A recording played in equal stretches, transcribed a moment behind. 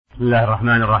بسم الله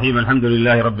الرحمن الرحيم. الحمد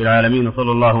لله رب العالمين،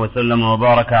 وصلى الله وسلم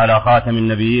وبارك على خاتم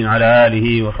النبيين على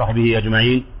آله وصحبه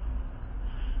أجمعين.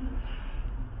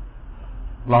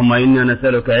 اللهم إنا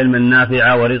نسألك علما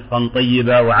نافعا ورزقا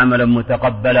طيبا وعملا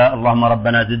متقبلا. اللهم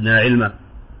ربنا زدنا علما.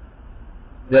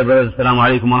 السلام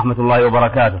عليكم ورحمة الله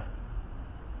وبركاته.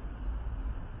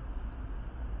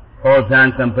 All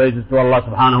thanks and praises to Allah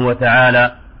subhanahu wa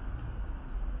ta'ala,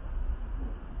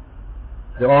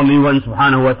 the only one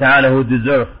subhanahu wa ta'ala who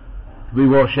deserves to be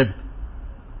worshipped,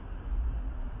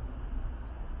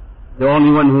 the only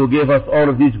one who gave us all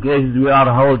of these graces we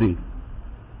are holding.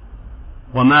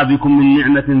 وَمَا بِكُم مِّن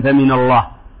نِعْمَةٍ فَمِنَ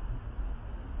اللَّهِ.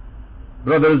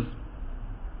 Brothers,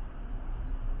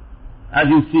 as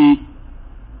you see,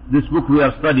 this book we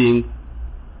are studying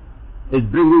is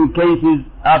bringing cases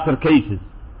after cases.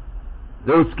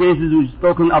 Those cases which is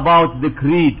talking about the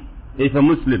creed of a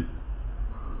Muslim,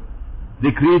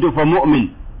 the creed of a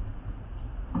mu'min,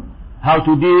 how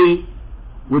to deal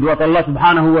with what Allah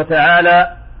subhanahu wa ta'ala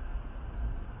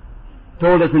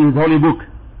told us in His holy book,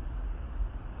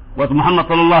 what Muhammad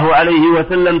sallallahu alayhi wa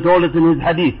sallam told us in his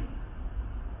hadith,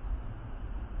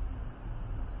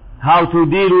 how to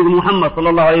deal with Muhammad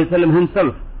sallallahu alayhi wa sallam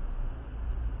himself,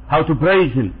 how to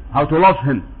praise him, how to love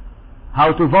him,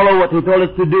 how to follow what he told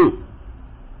us to do,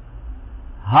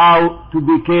 how to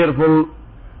be careful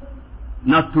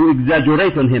not to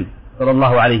exaggerate on him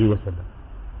sallallahu alayhi wa sallam.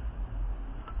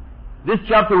 This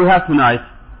chapter we have tonight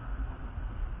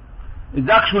is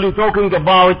actually talking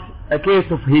about a case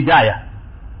of hidayah.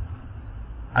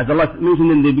 As Allah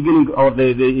mentioned in the beginning, or the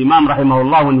Imam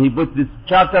rahimahullah, when he put this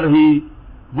chapter, he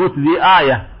put the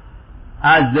ayah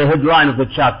as the headline of the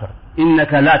chapter.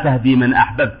 إِنَّكَ لَا تَهْدِي مَنْ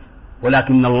أَحْبَبْتَ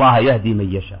وَلَكِنَّ اللَّهَ يَهْدِي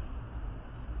مَنْ يَشَاءُ.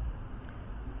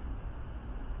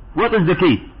 What is the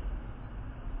case?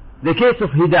 The case of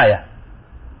hidayah.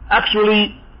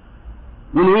 Actually,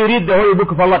 when we read the holy book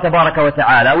of Allah tabaraka wa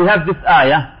ta'ala, we have this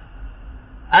ayah,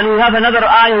 and we have another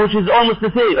ayah which is almost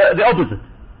the same, the opposite.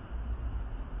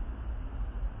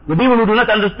 The people who do not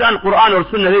understand Quran or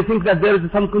Sunnah, they think that there is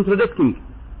some contradicting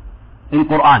in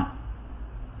Quran.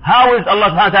 How is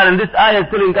Allah subhanahu wa ta'ala in this ayah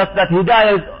telling us that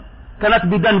hidayah cannot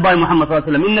be done by Muhammad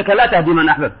sallallahu alayhi wa sallam? إِنَّكَ لَا تَهْدِي مَنْ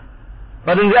أَحْبَبْتَ.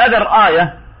 But in the other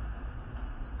ayah,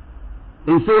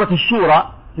 in Surah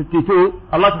Al-Shura 52,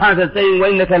 Allah subhanahu wa ta'ala is saying,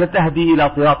 وَإِنَّكَ لَتَهْدِي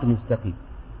إِلَى صِرَاطٍ مُسْتَقِيمٍ.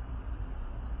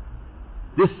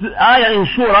 This ayah in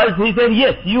Shura, he said,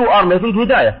 yes, you are making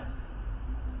hidayah.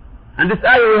 And this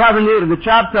ayah we have in here, the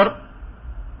chapter,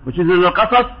 which is in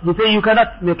Al-Qasas, he says you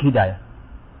cannot make hidayah.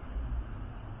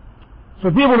 So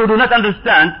people who do not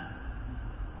understand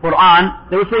Quran,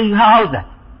 they will say, how is that?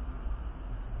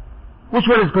 Which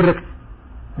one is correct?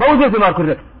 Both of them are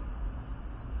correct.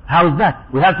 How is that?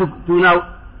 We have to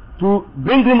now to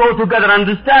bring them all together and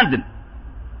understand them.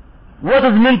 What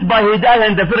is meant by hidayah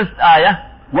in the first ayah?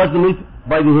 What is meant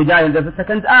by the hidayah in the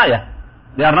second ayah?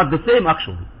 They are not the same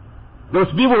actually. Those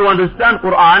people who understand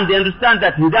Quran, they understand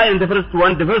that hidayah in the first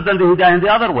one differs than the hidayah in the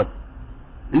other one.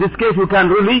 In this case, we can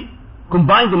really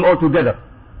combine them all together.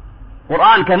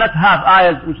 Quran cannot have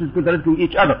ayahs which is contradicting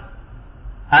each other.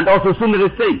 And also Sunnah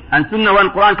the same. And Sunnah and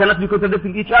Quran cannot be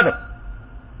contradicting each other.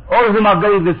 All of them are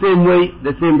going the same way,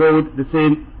 the same road, the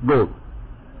same goal.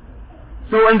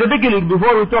 So in the beginning,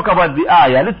 before we talk about the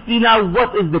ayah, let's see now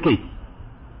what is the case.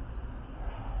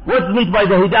 What's meant by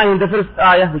the hidayah in the first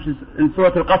ayah, which is in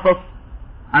Surah Al-Qasas,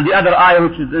 and the other ayah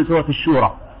which is in Surah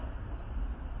Al-Shura.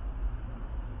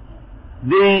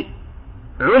 The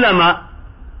ulama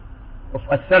of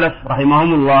As-Salaf,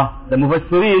 rahimahumullah, the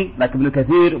Mufassirin, like Ibn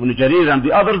Kathir, Ibn Jarir and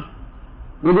the others,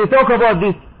 when they talk about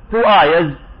these two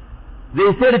ayahs, they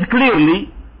said it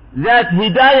clearly that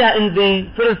hidayah in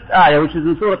the first ayah, which is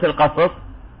in Surah Al-Qasas,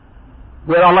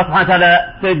 where Allah subhanahu wa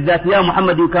ta'ala said that, Ya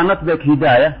Muhammad, you cannot make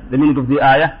hidayah, the meaning of the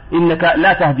ayah, إِنَّكَ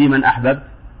لَا تَهْدِي مَنْ أَحْبَبْتَ.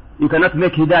 You cannot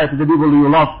make hidayah to the people you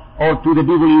love, or to the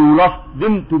people you love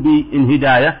them to be in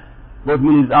hidayah. Both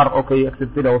meanings are okay,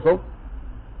 accepted also.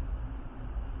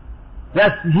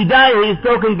 That hidayah is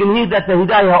talking in here, that's the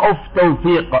hidayah of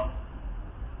tawfiq.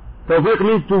 Tawfiq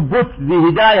means to put the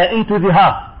hidayah into the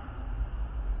heart.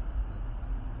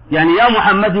 Yani, Ya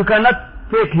Muhammad, you cannot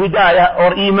take hidayah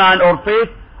or iman or faith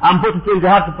and put it in the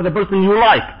heart of the person you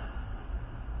like.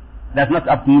 That's not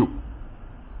up to you.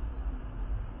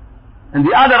 And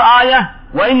the other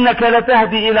ayah, وَإِنَّكَ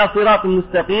لَتَهْدِي إِلَى صِرَاطٍ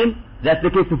مُسْتَقِيمٍ, that's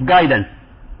the case of guidance.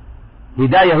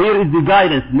 Hidayah here is the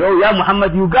guidance. No, Ya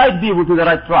Muhammad, you guide people to the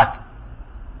right track.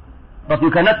 But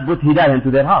you cannot put hidayah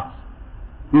into their hearts.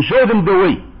 You show them the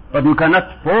way, but you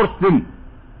cannot force them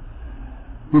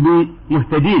to be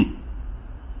muhtadeen.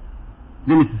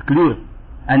 Then it is clear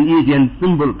and easy and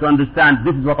simple to understand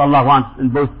this is what Allah wants in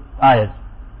both ayahs.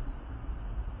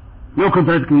 No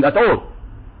contradicting at all.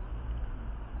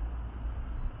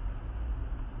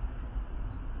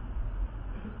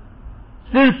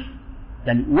 Since,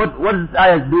 and what is this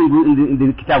ayah doing in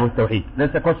the Kitab al-Tawheed?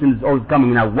 That's the question is always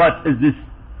coming now. What is this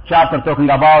chapter talking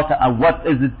about, and what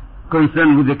is it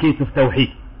concerned with the case of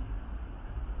Tawheed?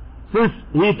 Since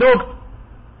he talked,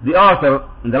 the author,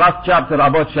 in the last chapter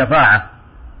about Shafa'ah,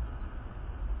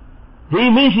 he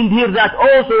mentioned here that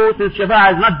also since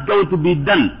Shafa'ah is not going to be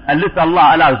done unless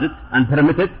Allah allows it and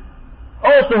permit it,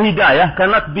 also Hidayah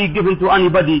cannot be given to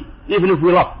anybody even if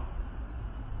we love.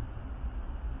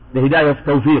 The Hidayah of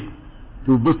Tawfiq,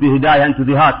 to put the Hidayah into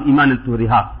the heart, Iman into the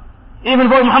heart. Even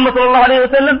for Muhammad sallallahu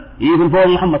alayhi wa sallam, even for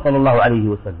Muhammad sallallahu alayhi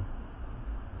wa sallam.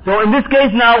 So in this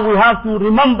case now we have to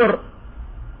remember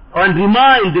and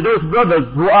remind those brothers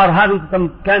who are having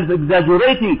some kind of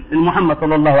exaggerating in Muhammad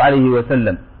sallallahu alayhi wa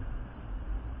sallam,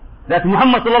 that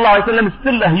Muhammad sallallahu alayhi wa sallam is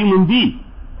still a human being,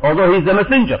 although he is a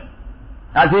messenger.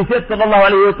 As he said sallallahu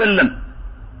alayhi wa sallam,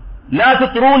 لا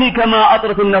تطروني كما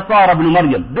أطرت النصارى ابن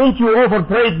مريم. Don't you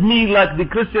overpraise me like the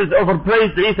Christians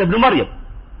overpraised Isa ibn Maryam.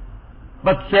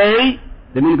 But say,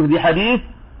 the meaning of the hadith,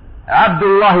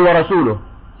 Abdullah wa Rasuluh,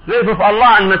 slave of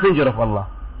Allah and messenger of Allah.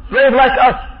 Slave like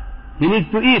us. He needs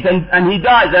to eat and he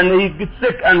dies and he gets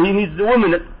sick and he needs the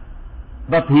women.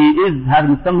 But he is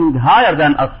having something higher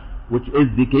than us, which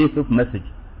is the case of message.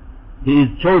 He is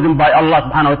chosen by Allah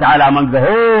subhanahu wa ta'ala among the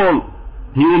whole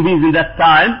human beings in that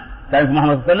time of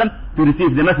Muhammad sallallahu alayhi wa sallam, to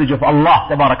receive the message of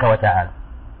Allah tabaraka wa ta'ala.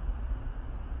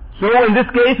 So in this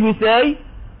case we say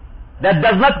that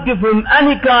does not give him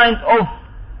any kind of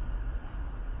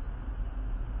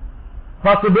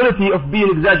possibility of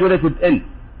being exaggerated in.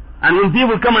 And when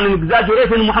people come and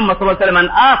exaggerate in Muhammad sallallahu alayhi wa sallam and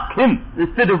ask him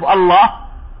instead of Allah,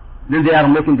 then they are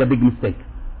making a big mistake.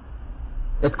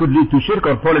 It could lead to shirk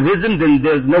or polytheism, then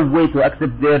there is no way to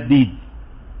accept their deeds.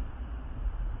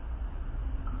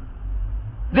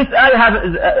 This ayah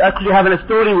actually have a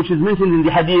story which is mentioned in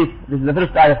the hadith. This is the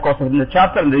first ayah, of course, in the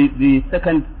chapter, and the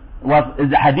second is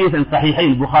the hadith in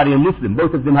Sahihain, Bukhari and Muslim.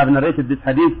 Both of them have narrated this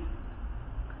hadith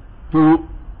from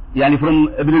Ibn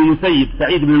al-Musayyib.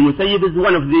 Sa'id ibn al-Musayyib is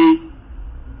one of the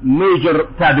major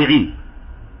tabi'een.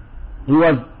 He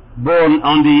was born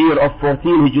on the year of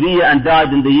 14 Hijriya and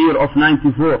died in the year of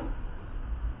 94.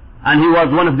 And he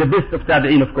was one of the best of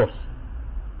tabi'een, of course.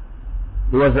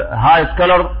 He was a high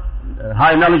scholar,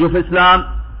 high knowledge of Islam,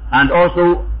 and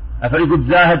also a very good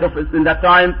zahid in that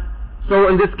time. So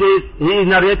in this case, he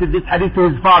narrated this hadith to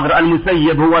his father,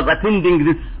 Al-Musayyib, who was attending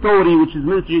this story which is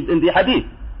mentioned in the hadith.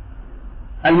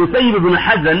 Al-Musayyib ibn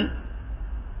Hazan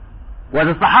was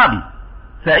a Sahabi.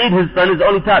 Sa'id, his son, is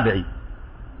only tabi'i.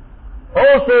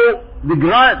 Also, the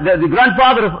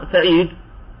grandfather of Sa'id,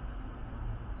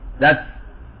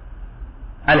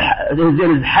 his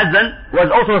name is Hazan, was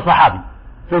also a Sahabi.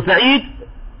 So Sa'id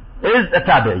is a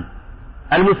tabi'i.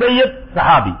 Al-Musayyib,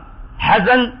 Sahabi.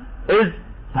 Hazan is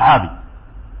Sahabi.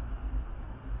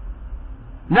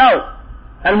 Now,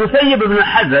 Al-Musayyib ibn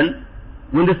Hazan,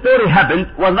 when the story happened,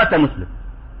 was not a Muslim.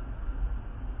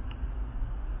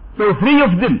 So three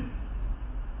of them,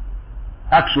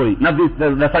 actually, not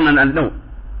the son and no.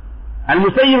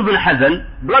 Al-Musayyib ibn Hazan,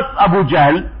 plus Abu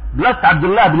Jahl, plus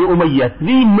Abdullah ibn Umayyah,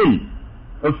 three men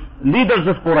of leaders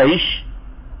of Quraysh,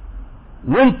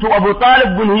 went to Abu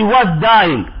Talib when he was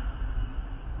dying.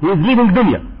 He was leaving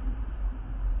dunya.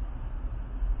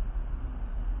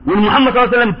 When Muhammad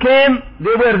sallallahu alaihi wasallam came,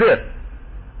 they were there.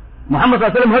 Muhammad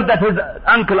sallallahu alaihi wasallam heard that his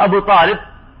uncle Abu Talib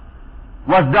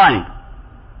was dying.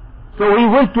 So he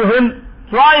went to him,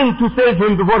 trying to save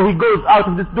him before he goes out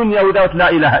of this dunya without La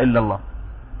ilaha illallah.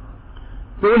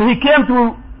 So when he came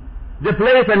to the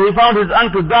place and he found his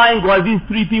uncle dying while these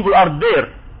three people are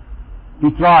there,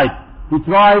 he tried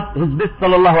his best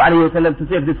sallallahu alayhi wa sallam to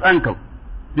save this uncle,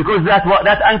 because that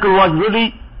uncle was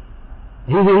really,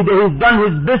 he's done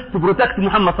his best to protect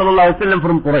Muhammad sallallahu alayhi wa sallam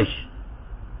from Quraysh,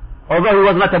 although he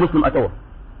was not a Muslim at all.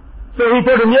 So he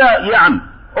told him, Ya Am,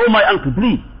 oh my uncle,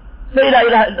 please say La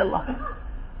ilaha illallah,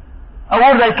 a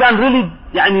word I can really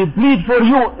plead for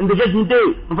you in the judgment day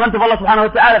in front of Allah subhanahu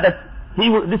wa ta'ala, that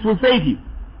this will save you.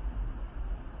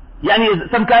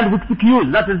 Some kind of excuse,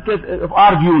 not a case of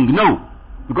arguing, no.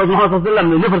 Because Muhammad sallallahu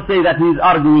alayhi wa sallam never say that he is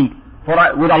arguing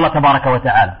with Allah tabaraka wa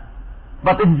ta'ala.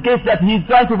 But in the case that he is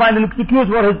trying to find an excuse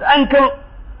for his uncle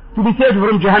to be saved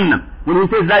from Jahannam when he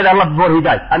says La ilaha illallah before he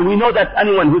dies. And we know that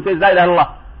anyone who says La ilaha illallah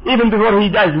even before he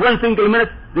dies one single minute,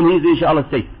 then he is inshallah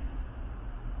safe.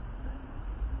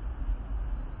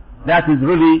 That is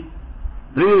really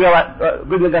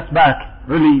bringing us back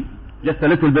really just a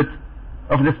little bit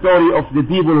of the story of the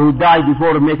people who died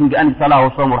before making any salah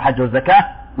or sawm or hajj or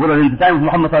zakah, whether in the time of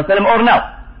Muhammad sallallahu alaihi wasallam or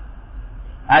now.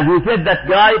 As we said, that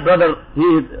guy, brother, he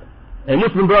is a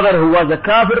Muslim brother who was a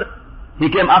kafir. He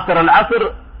came after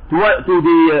Al-Asr to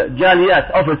the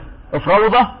Jaliyat office of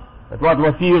Rawdah. That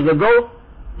was a few years ago.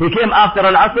 He came after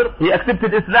Al-Asr. He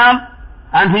accepted Islam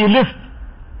and he left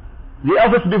the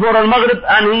office before Al-Maghrib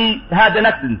and he had an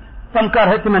accident. Some car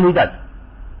hit him and he died.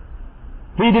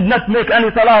 He did not make any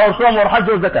salah or Sawm or Hajj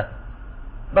or Zakah.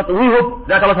 But we hope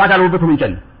that Allah SWT will put him in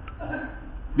Jannah.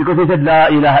 Because he said, La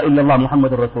ilaha illallah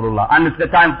Muhammadur Rasulullah. And if the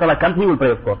time Salah comes, he will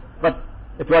pray, of course. But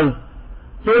it was...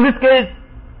 So in this case,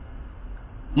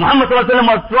 Muhammad ﷺ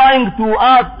was trying to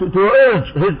urge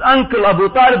his uncle Abu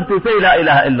Talib to say La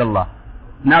ilaha illallah.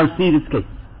 Now see this case.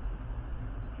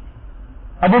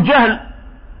 Abu Jahl,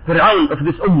 Fir'aun of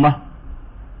this ummah,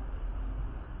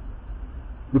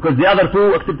 because the other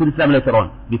two accepted Islam later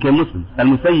on, became Muslims.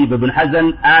 Al-Musayyib ibn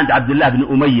Hazan and Abdullah ibn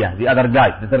Umayyah, the other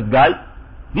guy, the third guy.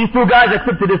 These two guys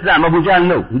accepted Islam. Abu Jahl,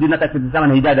 no. He did not accept Islam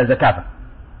and he died as a kafir.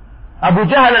 Abu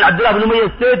Jahl and Abdullah ibn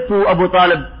Umayyah said to Abu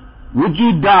Talib, would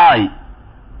you die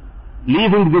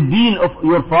leaving the deen of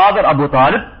your father, Abu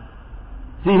Talib?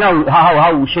 See now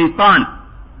how Shaitan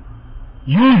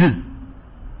uses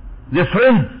the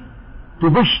friend to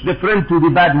push the friend to the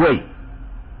bad way.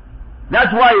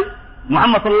 That's why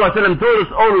Muhammad sallallahu alaihi wasallam told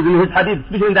us always in his hadith,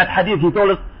 especially in that hadith, he told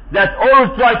us that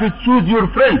always try to choose your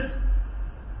friends.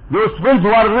 Those friends who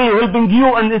are really helping you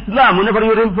in Islam. Whenever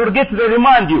you forget, they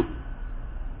remind you.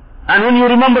 And when you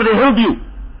remember, they help you.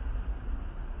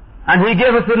 And he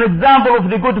gave us an example of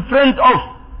the good friend of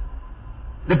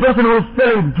the person who is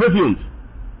selling perfumes.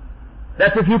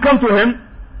 That if you come to him,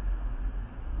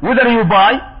 whether you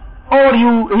buy or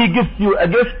he gives you a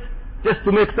gift just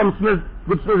to make some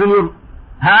good smells in your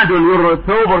hand or your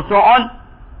throat or so on,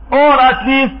 or at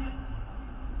least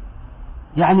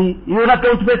you're not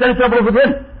going to face any trouble with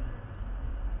him.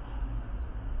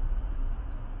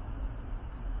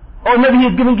 Or maybe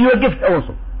he's giving you a gift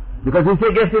also, because he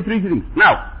said gift is three things.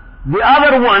 Now, the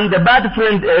other one, the bad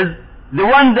friend, is the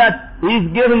one that he's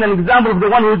giving an example of the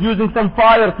one who's using some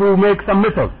fire to make some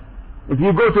missiles. If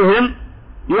you go to him,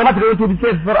 you are not going to be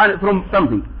safe from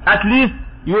something. At least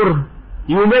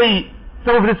you may,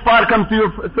 some of this fire comes to your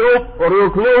throat or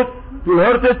your clothes, you will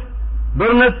hurt it,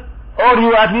 burn it,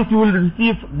 or at least you will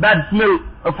receive bad smell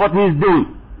of what he is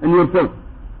doing in your throat.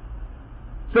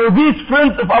 So these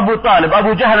friends of Abu Talib,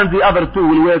 Abu Jahl and the other two,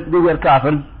 they were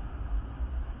kafirs.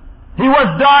 He was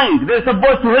dying. They're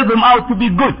supposed to help him out to be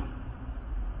good.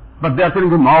 But they are telling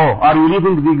him, oh, are you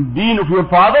leaving the deen of your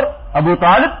father, Abu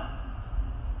Talib?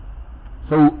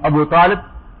 So Abu Talib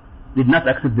did not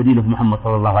accept the deen of Muhammad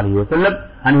sallallahu alayhi wa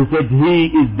sallam, and he said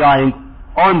he is dying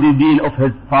on the deen of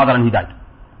his father, and he died.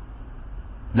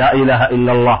 La ilaha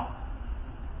illallah.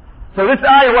 So this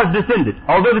ayah was descended.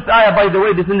 Although this ayah, by the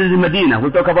way, descended in Medina.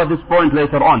 We'll talk about this point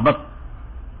later on. But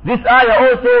this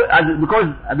ayah also, because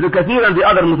Ibn Kathir and the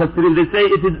other Mufassirin, they say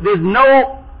there's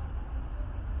no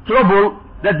trouble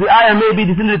that the ayah may be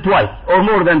descended twice, or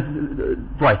more than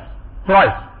twice.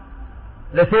 Thrice.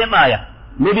 The same ayah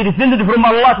may be descended from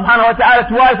Allah subhanahu wa ta'ala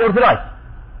twice or thrice.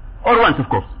 Or once, of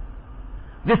course.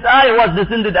 This ayah was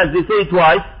descended, as they say,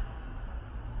 twice,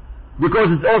 because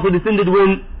it's also descended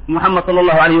when Muhammad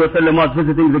sallallahu alayhi wa sallam was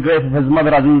visiting the grave of his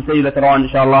mother, as we will say later on,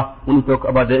 inshallah, when we talk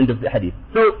about the end of the hadith.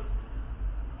 So,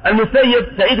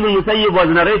 Al-Musayyib, Sa'id ibn Musayyib was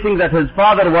narrating that his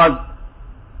father was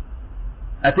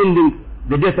attending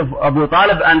the death of Abu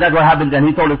Talib, and that's what happened, and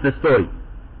he told us the story.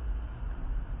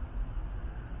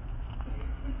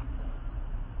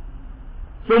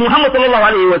 So Muhammad sallallahu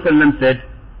alayhi wa sallam said,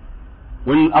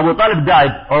 when Abu Talib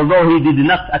died, although he did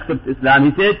not accept Islam,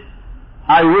 he said,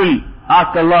 I will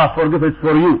ask Allah forgiveness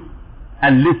for you,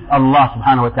 unless Allah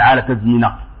subhanahu wa ta'ala tells me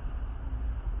not.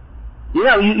 You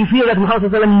know, you feel that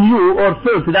Muhammad sallallahu alayhi wa sallam knew or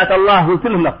felt that Allah will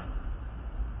tell him not.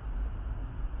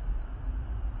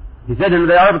 He said in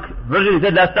the Arabic version, he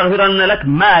said, لا أستغفرن لك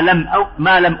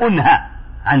ما لم أنهى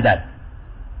عن ذلك.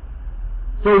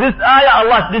 So this ayah,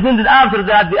 Allah descended after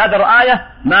that, the other ayah,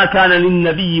 ما كان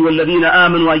للنبي والذين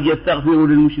آمنوا أن يستغفروا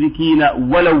للمشركين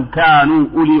ولو كانوا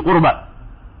أولي قربى.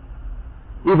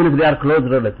 Even if they are close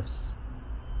relatives.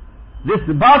 This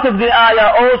part of the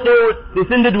ayah also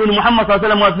descended when Muhammad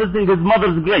was visiting his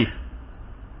mother's grave.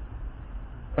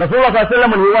 Rasulullah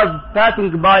when he was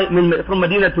passing by from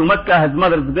Medina to Mecca, his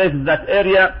mother's grave is that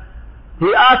area, he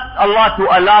asked Allah to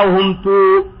allow him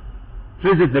to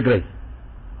visit the grave.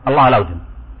 Allah allowed him.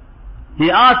 He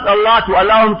asked Allah to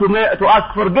allow him to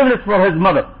ask forgiveness for his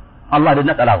mother. Allah did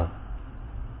not allow him.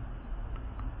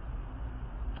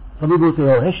 Some people say,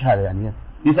 oh, إيش هذا يعني?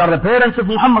 These are the parents of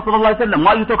Muhammad sallallahu alayhi wa sallam.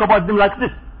 Why you talk about them like this?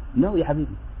 No, ya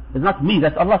habibi. It's not me.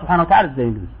 That's Allah subhanahu wa ta'ala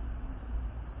saying this.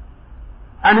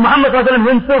 And Muhammad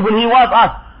himself, when he was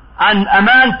asked, and a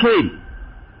man came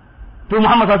to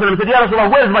Muhammad and said, Ya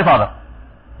Rasulullah, where is my father?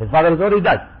 His father has already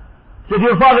died. He said,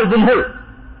 your father is in hell.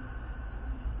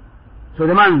 So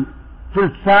the man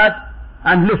felt sad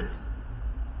and left.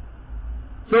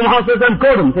 So Muhammad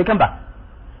called him, say, come back.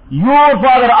 Your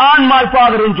father and my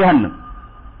father in Jahannam.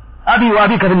 Abi wa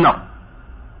abika fin nar.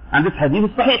 And this hadith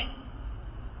is sahih.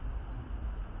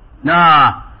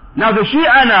 Now the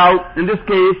Shia now, in this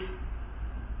case,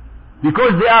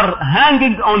 because they are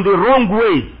hanging on the wrong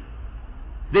ways,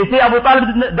 they say Abu Talib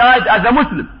died as a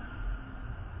Muslim.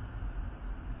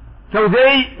 So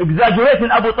they exaggerate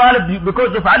in Abu Talib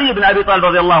because of Ali ibn Abi Talib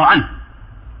radiallahu anhu.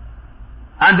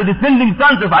 And the descending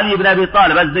sons of Ali ibn Abi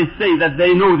Talib, as they say that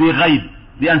they know the ghaib,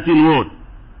 the unseen world.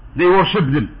 They worship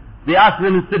them. They ask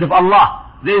them instead of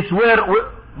Allah. They swear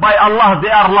by Allah they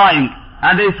are lying.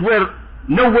 And they swear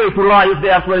no way to lie if they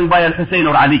are swearing by Al-Hussein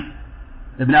or Ali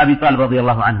ibn Abi Talib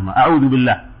radiallahu anhuma. A'udhu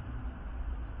billah.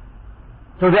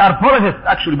 So they are polytheists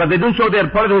actually, but they don't show their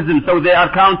polytheism, so they are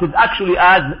counted actually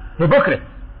as hypocrites.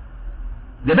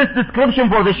 The best description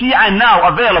for the Shia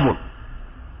now available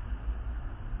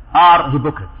are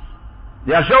hypocrites.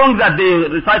 They are showing that they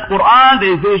recite Quran,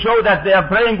 they show that they are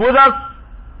praying with us,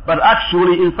 but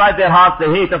actually inside their hearts they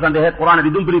hate us and they hate Quran and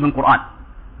they don't believe in Quran.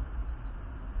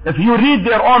 If you read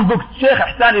their own books, Sheikh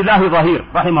Ihsan Ilahi Zahir,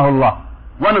 rahimahullah,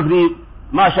 one of the,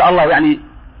 mashallah,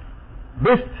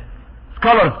 best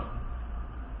scholars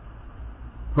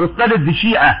who studied the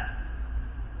Shia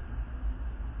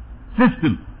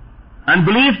system and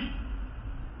beliefs,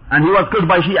 and he was killed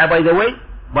by Shia, by the way,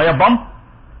 by a bomb.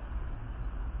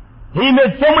 He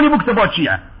made so many books about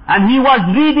Shia, and he was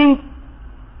reading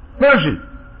Persian.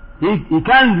 He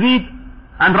can read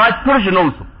and write Persian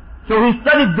also. So he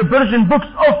studied the Persian books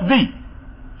of the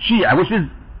Shia, which is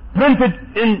printed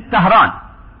in Tehran.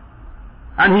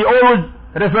 And he always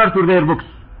referred to their books.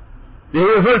 They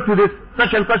refer to this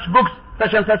such and such books,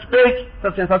 such and such page,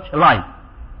 such and such line.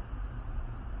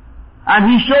 And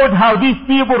he showed how these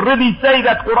people really say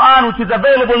that Quran which is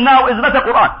available now is not a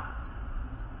Quran.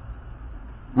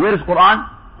 Where is Quran?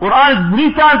 Quran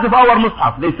is 3 times of our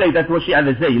Mus'haf. They say, that's what Shia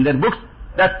they say in their books,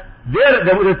 that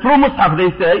the true Mus'haf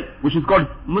they say, which is called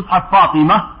Mus'haf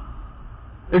Fatima,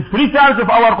 is 3 times of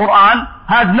our Quran,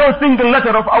 has no single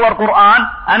letter of our Quran,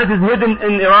 and it is hidden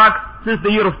in Iraq since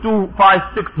the year of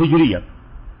 256 Hijriya.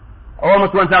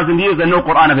 Almost 1,000 years and no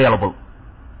Quran available.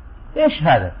 ايش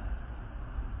هذا?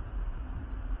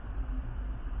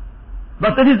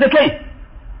 But it is the case.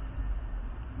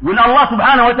 When Allah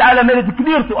subhanahu wa ta'ala made it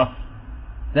clear to us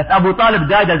that Abu Talib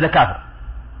died as a kafir.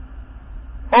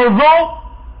 Although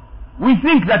we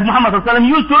think that Muhammad sallallahu alaihi wasallam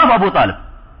used to love Abu Talib.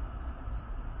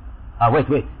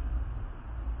 Wait.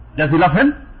 Does he love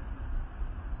him?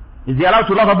 Is he allowed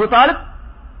to love Abu Talib?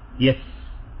 Yes.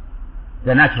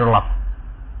 The natural love.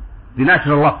 The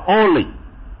natural love only.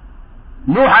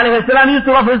 Nuh alayhi salam used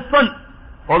to love his son,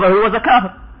 although he was a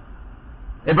kafir.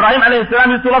 Ibrahim alayhi salam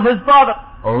used to love his father,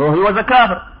 although he was a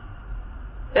kafir.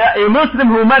 A Muslim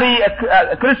who marry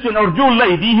a Christian or Jew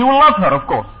lady, he will love her, of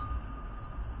course.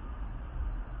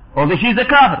 Although she is a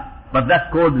kafir. But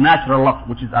that's called natural love,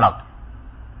 which is allowed.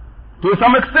 To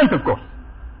some extent, of course.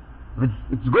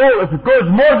 If it goes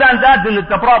more than that, then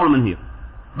it's a problem in here.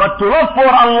 But to love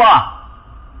for Allah,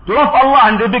 to love Allah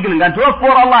in the beginning, and to love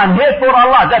for Allah and hate for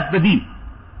Allah, that's the deen.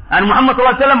 And Muhammad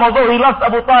sallallahu alaihi wasallam, although he loves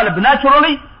Abu Talib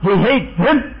naturally, he hates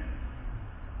him.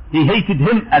 He hated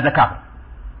him as a kafir.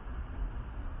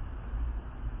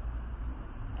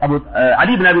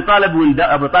 Ali ibn Abi Talib, when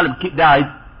Abu Talib died,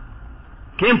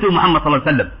 came to Muhammad sallallahu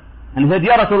alaihi wasallam and he said,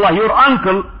 Ya Rasulullah, your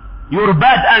uncle, your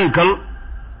bad uncle,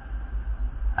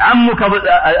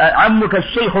 عمك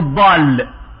الشيخ الضال,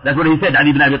 that's what he said, Ali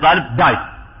ibn Abi Talib, died.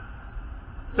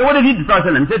 So what did he do? He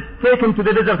said, take him to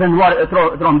the desert and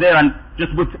throw him there and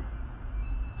just put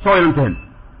soil into him.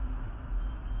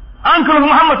 Uncle of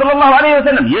Muhammad sallallahu alayhi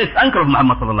wa sallam. Yes, uncle of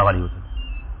Muhammad sallallahu alayhi wa sallam.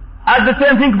 As the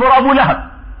same thing for Abu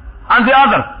Lahab and the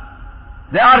others.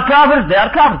 They are kafirs,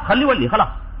 خلي ولي, خلاص.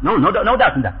 No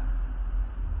doubt in that.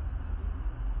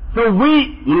 So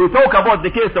when we talk about the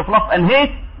case of love and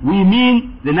hate, we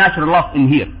mean the natural love in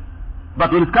here.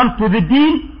 But when it comes to the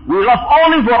deen, we love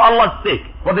only for Allah's sake,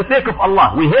 for the sake of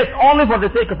Allah. We hate only for the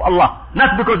sake of Allah,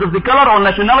 not because of the color or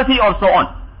nationality or so on.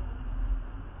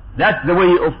 That's the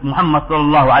way of Muhammad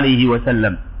sallallahu alayhi wa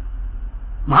sallam.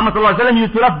 Muhammad sallallahu alayhi wa sallam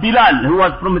used to love Bilal, who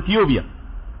was from Ethiopia.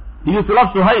 He used to love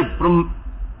Suhaib from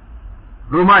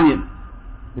Romania.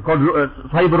 He called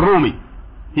Suhaib al-Rumi.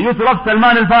 He used to love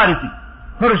Salman al-Farisi,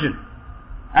 Persian.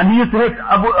 And he used to hate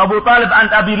Abu Talib and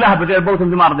Abi Lahab, they're both of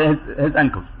them are his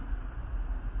uncles.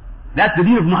 That's the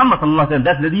deen of Muhammad sallallahu alaihi wasallam.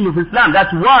 That's the deen of Islam.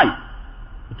 That's why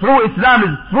true Islam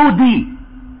is true deen,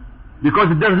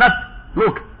 because it does not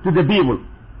look to the people.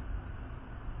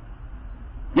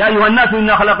 يا أيها الناس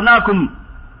إنا خلقناكم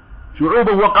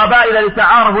شعوبا وقبائل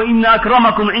لتعارفوا إن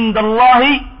أكرمكم عند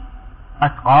الله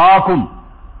أتقاكم.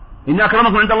 إن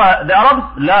أكرمكم عند الله the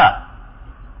Arabs? لا.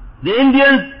 The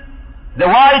Indians, the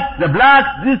whites, the blacks,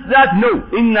 this, that, no.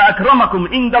 إن أكرمكم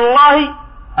عند الله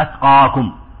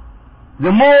أتقاكم.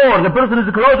 The more the person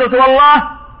is closer to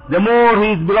Allah, the more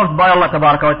he is beloved by Allah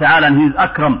tabaraka wa ta'ala, and he is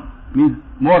akram, means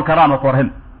more karama for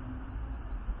him.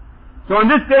 So in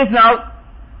this case now,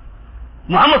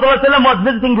 Muhammad sallallahu alaihi wasallam was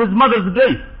visiting his mother's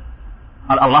grave.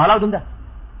 Allah allowed him that.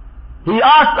 He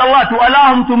asked Allah to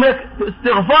allow him to make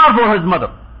istighfar for his mother,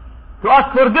 to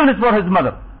ask forgiveness for his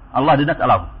mother. Allah did not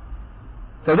allow him.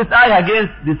 So this ayah again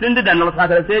descended, and Allah subhanahu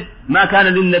wa ta'ala said, ما كان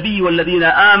للنبي والذين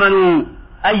آمنوا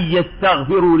أن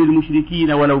يستغفروا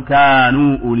للمشركين ولو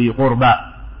كانوا أولي قربى.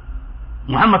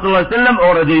 Muhammad sallallahu alaihi wasallam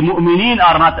or the mu'mineen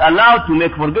are not allowed to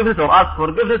make forgiveness or ask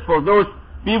forgiveness for those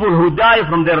people who die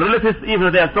from their relatives, even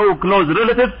if they are so close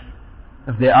relatives,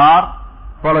 if they are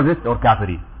polytheists or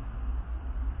kafirin.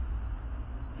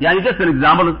 Yani just an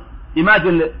example,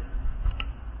 imagine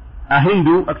a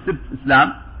Hindu accepts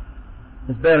Islam,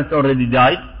 his parents already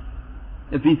died.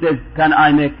 If he says, can I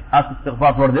ask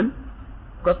istighfar for them?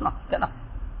 Of course not, cannot.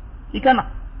 He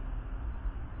cannot.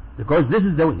 Because this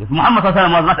is the way. If Muhammad sallallahu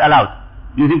alaihi wasallam was not allowed,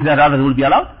 do you think that others will be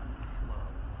allowed?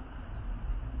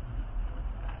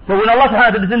 So when Allah subhanahu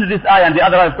wa ta'ala descended this ayah and the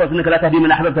other ayah, of course, إنك لا تهدي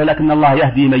من أحببت ولكن الله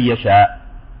يهدي من يشاء,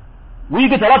 we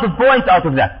get a lot of points out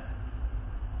of that.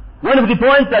 One of the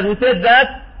points that we said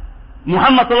that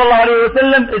Muhammad sallallahu alayhi wa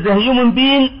sallam is a human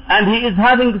being and he is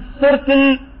having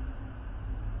certain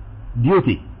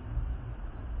duty.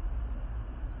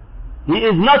 He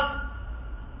is not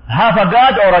half a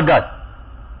god or a god.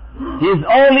 He is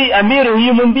only a mere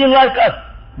human being like us,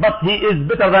 but he is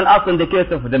better than us in the case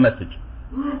of the message.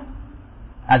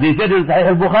 As he said in Sahih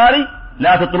al-Bukhari,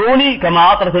 لا تطروني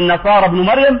كما أطرت النصارى ابن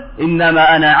مريم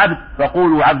إنما أنا عبد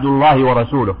فقولوا عبد الله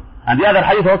ورسوله. And the other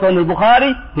hadith also in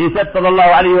al-Bukhari, he said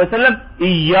sallallahu alayhi wa sallam,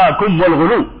 إياكم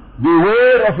والغلو,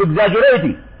 beware of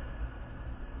exaggerating.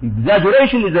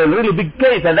 Exaggeration is a really big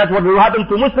case, and that's what will happen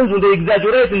to Muslims when they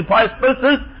exaggerate in pious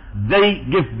persons. They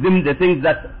give them the things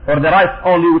that, or the rights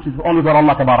only, which is only for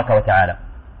Allah tabaraka wa ta'ala.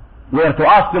 Where to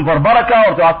ask them for barakah,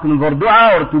 or to ask them for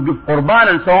dua, or to give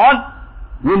qurban and so on.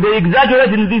 When they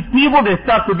exaggerate in these people, they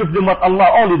start to give them what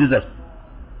Allah only deserves.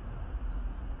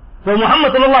 So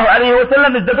Muhammad sallallahu alayhi wa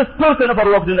sallam is the best person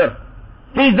ever walked on earth.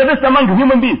 He is the best among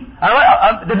human beings,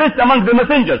 the best among the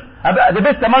messengers, the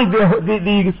best among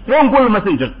the strong-willed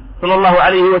messengers, sallallahu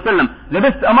alayhi wa sallam, the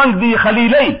best among the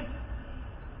Khalilain.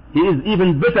 He is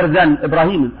even better than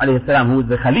Ibrahim alayhi salam, who is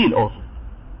the Khalil also.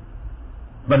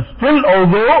 But still,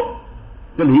 although,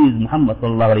 still he is Muhammad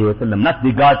sallallahu alayhi wa sallam, not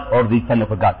the God or the son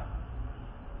of a God.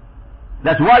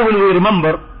 That's why when we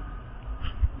remember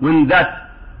when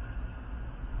that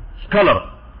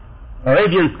scholar,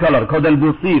 Arabian scholar called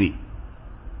Al-Busiri,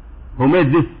 who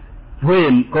made this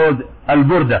poem called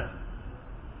Al-Burda,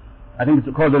 I think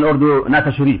it's called in Urdu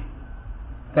Nata Sharif,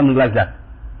 something like that.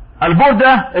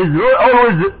 Al-Burda is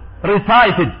always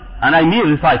recited, and I mean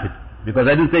recited, because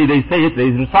I didn't say they say it, they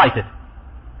recite it.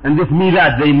 And this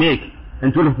milad they make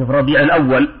in 12th of Rabi'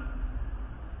 al-Awwal.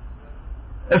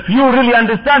 If you really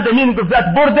understand the meaning of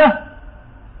that burda,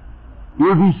 you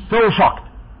will be so shocked.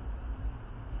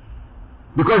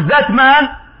 Because that man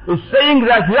is saying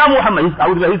that, Ya Muhammad, he's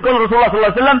calling Rasulullah sallallahu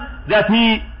alaihi wasallam that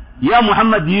Ya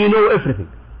Muhammad, you know everything.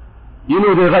 You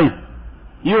know the ghaib.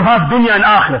 You have dunya and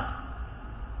akhirah.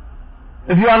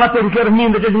 If you are not taking care of me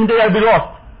in the judgment day, I'll be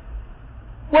lost.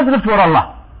 What's left for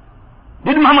Allah?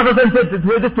 Did Muhammad sallallahu alaihi wasallam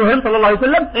say this to him sallallahu alaihi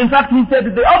wasallam? In fact, he said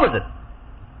the opposite.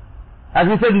 As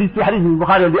we said in these two hadiths in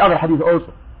Bukhari and the other hadith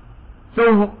also. So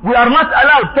we are not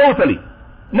allowed totally,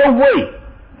 no way,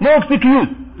 no excuse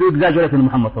to exaggerate in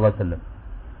Muhammad sallallahu alaihi wasallam.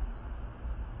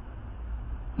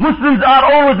 Muslims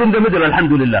are always in the middle,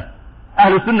 alhamdulillah.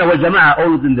 Ahlul Sunnah wal Jama'ah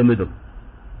always in the middle.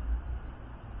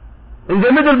 In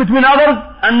the middle between others,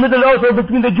 and middle also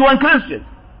between the Jew and Christians.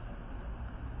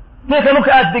 Take a look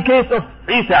at the case of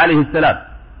Isa alayhi salam.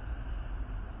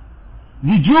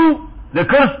 The Jew, the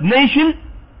cursed nation,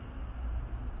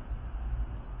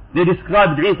 they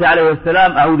described Isa alayhi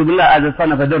salam, a'udhu billah, as the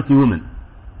son of a dirty woman.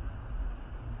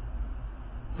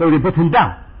 So they put him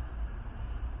down.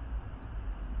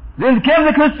 Then came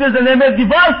the Christians and they made the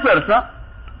vice versa,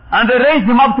 and they raised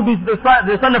him up to be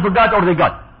the son of a God or the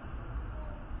God.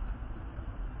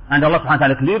 And Allah subhanahu wa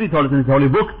ta'ala clearly told us in His holy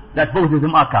book that both of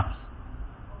them are kafirs.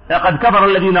 لَقَدْ كَفَرَ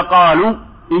الَّذِينَ قَالُوا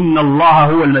إن الله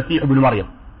هو المسيح ابن مريم.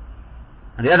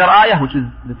 And the other ayah, which is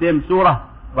the same surah,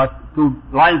 but 2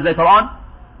 lines later on,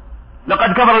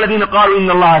 لقد كفر الذين قالوا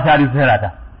إن الله ثالث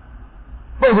ثلاثة.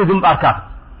 Both of them are kafirs.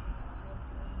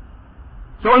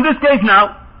 So in this case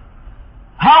now,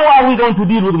 how are we going to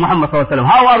deal with Muhammad sallallahu alaihi wasallam?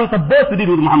 How are we supposed to deal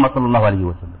with Muhammad sallallahu alaihi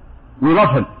wasallam? We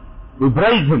love him, we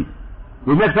praise him,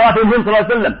 we make salat in him sallallahu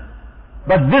alaihi wasallam.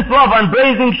 But this love and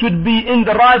praising should be in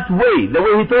the right way, the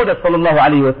way he told us sallallahu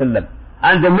alaihi wasallam.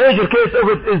 And the major case of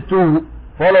it is to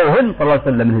follow him sallallahu alaihi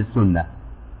wasallam in his sunnah.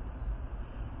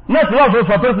 Not love of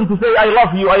a person to say I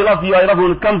love you, I love you, I love you.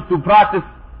 When it comes to practice,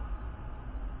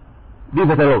 leave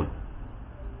it alone.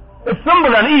 It's simple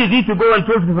and easy to go on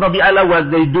 12th of Rabi' al-Awwal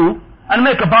as they do and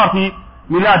make a party,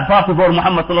 milad party for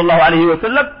Muhammad sallallahu alayhi wa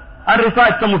sallam, and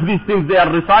recite some of these things they are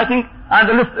reciting, and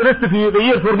the rest of the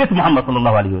year forget Muhammad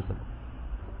sallallahu alayhi wa sallam.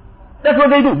 That's what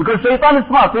they do, because Shaitan is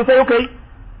smart. They say, okay,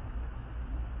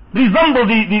 resemble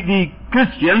the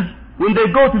Christians when they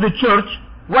go to the church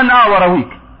 1 hour a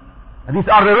week. And these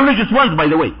are the religious ones, by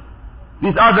the way.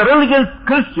 These are the religious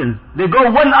Christians. They go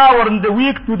 1 hour in the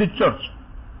week to the church.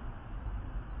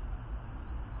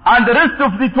 And the rest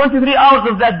of the 23 hours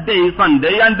of that day,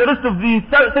 Sunday, and the rest of the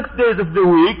 6 days of the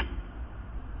week,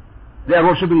 they are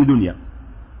worshipping dunya.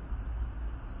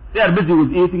 They are busy with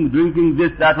eating, drinking,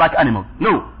 this, that, like animals.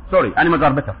 No, sorry, animals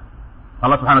are better.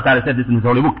 Allah subhanahu wa ta'ala said this in his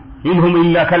holy book. إِنْهُمْ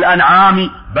إِلَّا كَالْأَنْعَامِ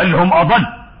بَلْ هُمْ أَضَلُّ.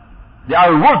 They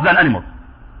are worse than animals.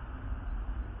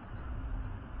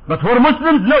 But for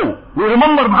Muslims, no. We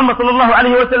remember Muhammad sallallahu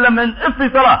alayhi wa sallam in every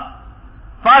salah.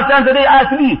 5 times a day at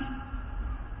least.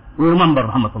 We remember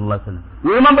Muhammad sallallahu alayhi wa sallam.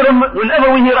 We remember him whenever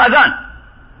we hear adhan.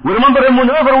 We remember him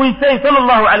whenever we say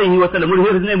sallallahu alayhi wa sallam. We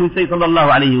hear his name, we say sallallahu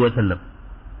alayhi wa sallam.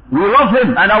 We love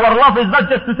him, and our love is not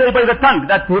just to say by the tongue.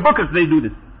 That's hypocrites, they do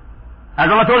this. As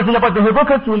Allah told us about the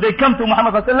hypocrites, when they come to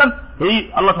Muhammad sallallahu alayhi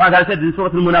wa sallam, Allah subhanahu wa ta'ala said in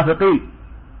Surah Al-Munafiqeen,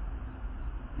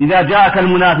 إذا جاءك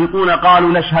المنافقون قالوا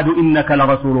نشهد إنك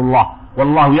لرسول الله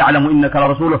والله يعلم إنك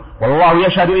لرسوله والله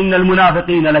يشهد إن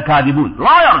المنافقين لكاذبون.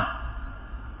 Liars!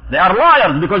 They are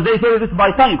liars because they say this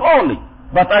by tongue only.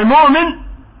 But a mu'min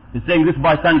is saying this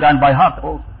by tongue and by heart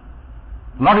also.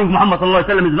 Loving Muhammad sallallahu alayhi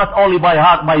wa sallam is not only by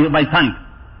heart, by tongue.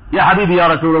 Ya Habibi, Ya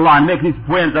Rasulullah, and make these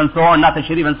poems and so on, not a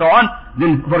sharif and so on,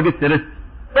 then forget the rest.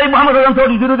 Say Muhammad sallallahu alayhi wa sallam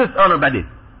told you to do this, or not it.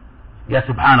 Ya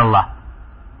Subhanallah.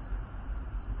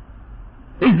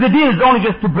 Is the deen is only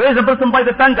just to praise a person by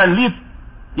the tongue and leave,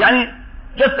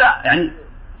 just a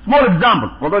small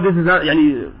example, although this is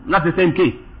not the same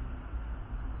case.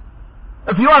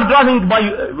 If you are driving by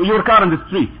your car in the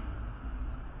street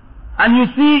and you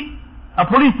see a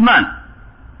policeman,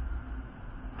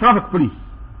 traffic police,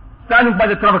 standing by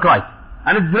the traffic light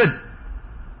and it's red,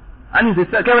 and you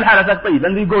say, كيف الحالة طيب,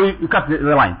 and you cut the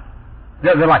line,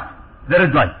 the light, the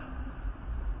red light.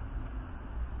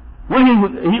 Will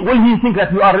he think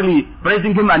that you are really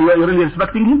praising him and you are really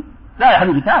respecting him? لا يا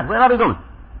حبيبي تعال, where are you going?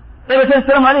 طيب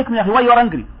السلام عليكم يا أخي, why you are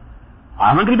angry?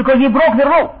 I'm angry because you broke the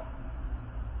law.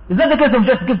 Is that the case of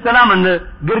just give salam and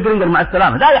girgring مع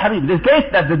السلامة? لا يا حبيبي, the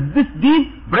case that this deed,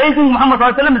 praising Muhammad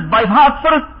sallallahu alayhi wa sallam, is by heart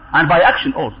first and by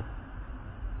action also,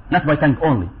 not by tongue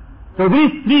only. So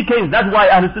these 3 cases, that's why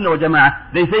Ahlul Sunnah wal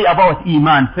Jama'ah, they say about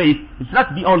Iman, faith, it's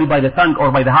not be only by the tongue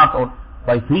or by the heart or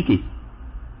by 3 cases.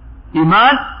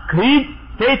 Iman, creed,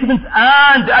 statements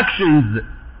and actions.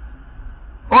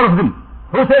 All of them.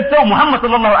 Who said so? Muhammad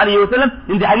sallallahu alayhi wa sallam,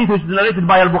 in the hadith which is narrated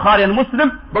by Al-Bukhari and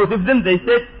Muslim, both of them, they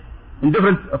said, in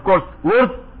different, of course,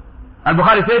 words.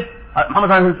 Al-Bukhari said,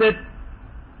 Muhammad sallallahu alayhi wa sallam said,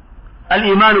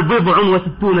 الإيمان بضع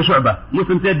وستون شعبة.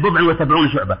 Muslim said, بضع وسبعون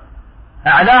شعبة.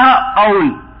 أعلاها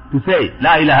قول, to say,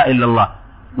 لا إله إلا الله.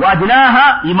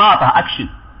 وأدناها إماطة, action.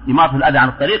 إماطة الأذى عن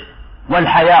الطريق.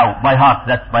 والحياء, by heart,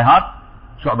 that's by heart.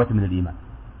 شعبة من الإيمان.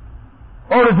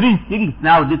 All of these things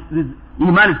now, this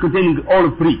Iman is containing all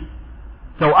of 3.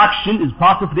 So action is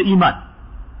part of the Iman.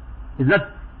 Is that,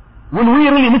 when we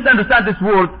really misunderstand this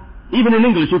word, even in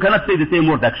English you cannot say the same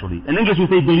word actually. In English you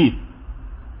say believe.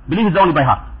 Believe is only by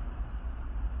heart.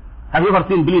 Have you ever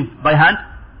seen believe by hand?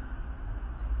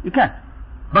 You can't.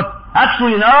 But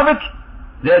actually in Arabic,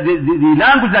 the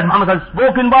language that Muhammad has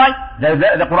spoken by,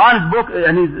 the Quran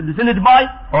is descended by,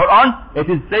 or on, it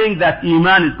is saying that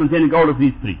Iman is containing all of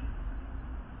these 3.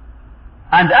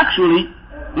 And actually,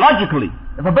 logically,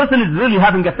 if a person is really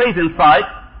having a faith inside,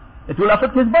 it will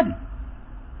affect his body.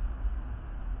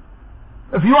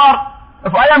 If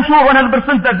I am sure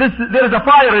 100% that there is a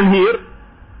fire in here,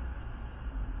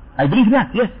 I believe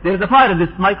that, yes, there is a fire in this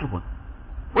microphone.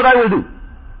 What I will do?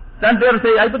 Stand there and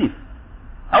say, I believe.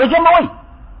 I will jump away.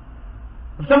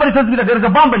 If somebody tells me that there is a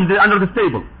bomb under the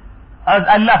table,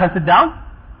 I'll laugh and sit down,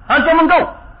 I'll jump and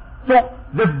go. So,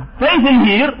 the faith in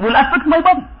here will affect my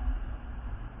body.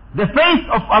 The faith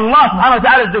of Allah subhanahu wa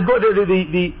ta'ala is the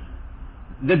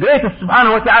greatest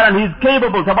subhanahu wa ta'ala, and He is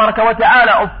capable, tabaraka wa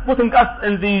ta'ala, of putting us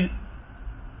in the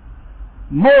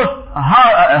most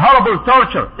horrible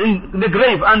torture in the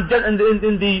grave and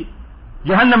in the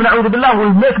Jahannam, na'udhu billah,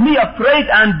 will make me afraid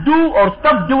and do or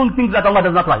stop doing things that Allah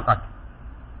does not like.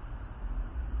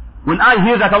 When I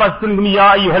hear that Allah is telling me,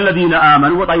 Ya ayyuhalladhina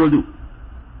amanu, what I will do?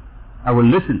 I will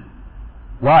listen.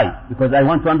 Why? Because I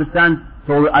want to understand,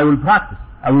 so I will practice.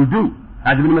 I will do.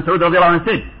 As Ibn Mas'ud radiallahu anhu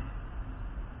said,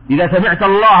 إذا سمعت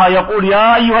الله يقول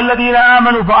يا أيها الذين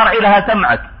آمنوا فأرعِ لها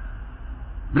سمعك.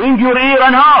 Bring your ear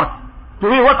and heart to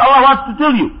hear what Allah wants to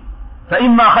tell you.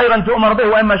 فإما خيرا تؤمر به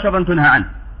وإما شرا تنهى عنه.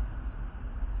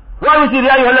 Why we say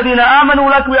يا أيها الذين آمنوا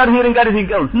like we are hearing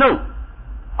anything else? No.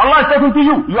 Allah is talking to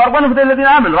you. You are one of the الذين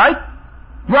آمنوا, right?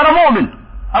 You are a mu'min.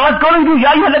 Allah is calling you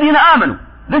يا أيها الذين آمنوا.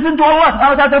 Listen to Allah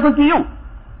subhanahu wa ta'ala talking to you.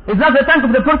 It's not the tongue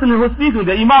of the person who is speaking,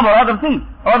 the imam or other things,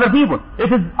 or other people. It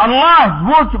is Allah's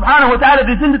word subhanahu wa ta'ala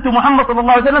descended to Muhammad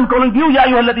sallallahu alayhi wa sallam calling you, Ya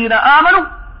ayyuha alladhina amanu,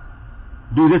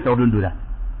 do this or don't do that.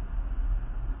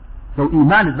 So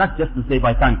iman is not just to say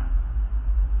by tongue,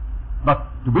 but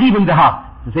to believe in the heart,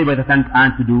 to say by the tongue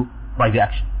and to do by the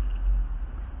action.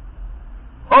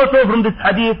 Also from this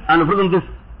hadith and from this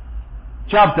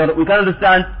chapter we can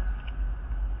understand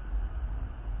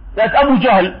that Abu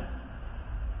Jahl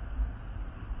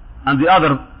and the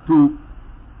other two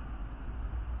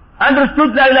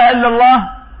understood La ilaha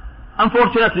illallah,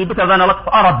 unfortunately better than a lot of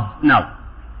Arabs now.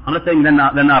 I'm not saying than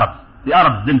Arabs, the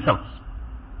Arabs themselves.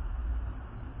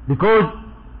 Because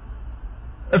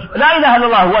if La ilaha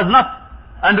illallah was not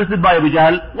understood by Abu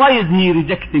Jahl, why is he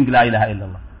rejecting La ilaha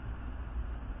illallah?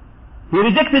 He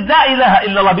rejected La ilaha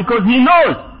illallah because he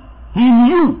knows, he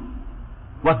knew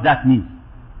what that means.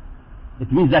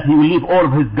 It means that he will leave all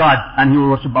of his gods and he will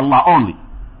worship Allah only.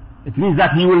 It means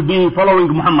that he will be following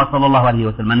Muhammad sallallahu alayhi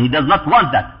wa sallam, and he does not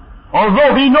want that.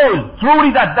 Although he knows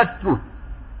truly that that's true.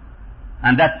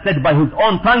 And that's said by his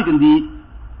own tongue in the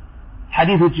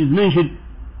hadith which is mentioned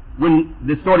when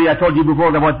the story I told you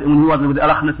before about when he was with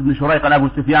Al-Akhnas ibn Shuraiq and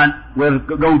Abu Sufyan were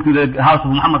going to the house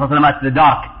of Muhammad sallallahu alayhi wa sallam at the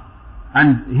dark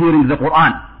and hearing the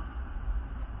Quran.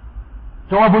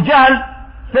 So Abu Jahl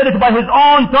said it by his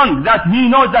own tongue that he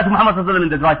knows that Muhammad sallallahu alayhi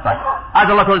wa sallam is the right side. As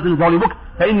Allah told us in his holy book,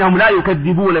 فإنهم لا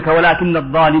يكذبونك ولكن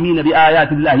الظالمين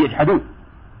بآيات الله يجحدون.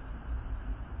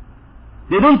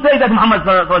 They don't say that Muhammad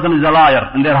sallallahu alayhi wa sallam is a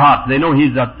liar in their heart. They know he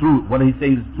is true. What he's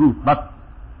saying is true. But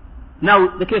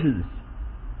now the case is this.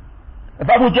 If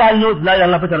Abu Jahl knows La ilaha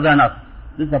illallah better than us,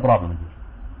 this is a problem.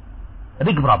 A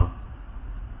big problem.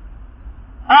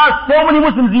 Ask so many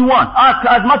Muslims you want. Ask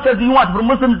as much as you want from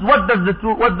Muslims what's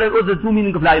the true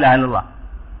meaning of La ilaha illallah.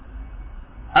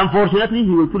 Unfortunately,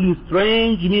 he will tell you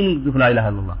strange meanings of La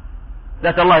ilaha illallah.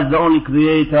 That Allah is the only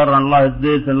creator, and Allah is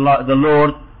this, and Allah, the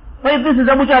Lord. But this is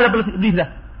Abu Jahl believe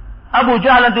that. Abu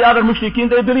Jahl and the other mushrikeen,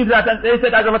 they believe that, and they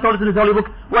said, as Allah told us in his holy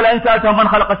book, وَلَئِنْ سَأَلْتَهُمْ مَنْ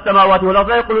خَلَقَ السَّمَاوَاتِ وَالْأَرْضَ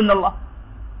لَيَقُولُنَّ اللَّهُ.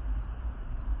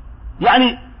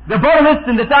 Yani, the Burmists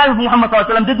in the time of Muhammad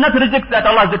sallallahu alayhi wa sallam did not reject that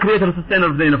Allah is the creator and sustainer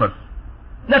of the universe.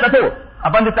 Not at all.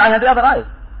 Upon this ayah and the other ayahs.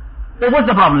 So what's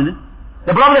the problem in it?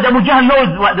 The problem is that Abu Jahl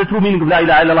knows what the true meaning of La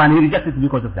ilaha illallah and he rejects it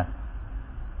because of that.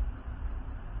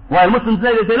 While Muslims say,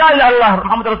 they say La ilaha illallah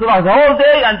Muhammad Rasulullah the whole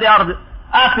day and they are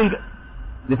acting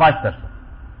the vice versa.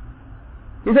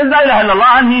 He says La ilaha illallah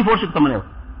and he worships someone else.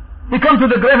 He comes to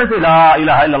the grave and says La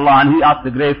ilaha illallah and he asks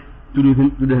the grave to do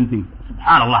him things.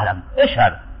 Subhanallah al-Azim. Ish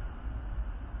hada.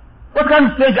 What kind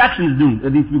of strange actions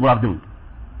these people are doing?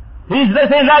 They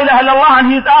say La ilaha illallah and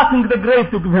he is asking the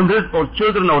grave to give him rizq or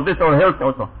children or this or health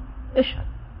or so.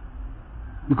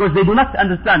 Because they do not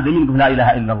understand the meaning of La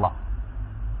ilaha illallah.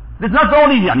 It's not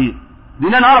only the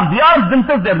non-Arabs, the Arabs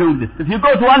themselves they are doing this. If you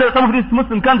go to some of these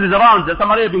Muslim countries around,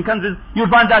 some Arabian countries, you'll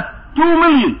find that 2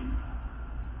 million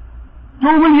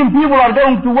people are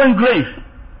going to one grave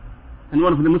in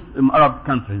one of the Muslim Arab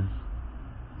countries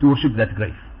to worship that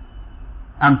grave.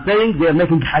 I'm saying they are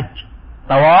making Hajj,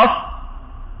 Tawaf,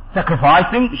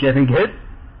 sacrificing, shaving heads,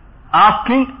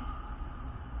 asking.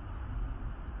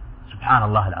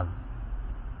 Subhanallah al-Azim.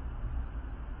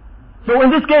 So in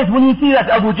this case, when you see that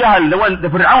Abu Jahl, the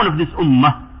Fir'aun of this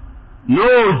ummah,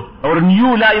 knows or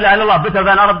knew La ilaha illallah better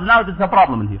than Arabs, now there's a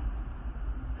problem in here.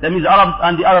 That means Arabs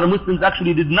and the other Muslims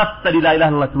actually did not study La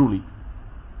ilaha illallah truly.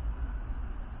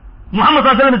 Muhammad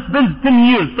sallallahu alayhi wa sallam spent 10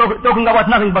 years talking about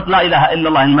nothing but La ilaha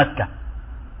illallah in Mecca.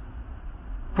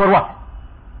 For what?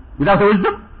 Without a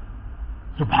wisdom?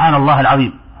 Subhanallah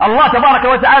al-Azim. Allah tabaraka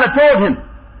wa ta'ala told him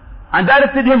and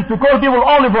directed him to call people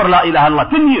only for La ilaha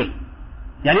illallah. 10 years.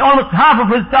 Yani almost half of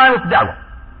his time of da'wah.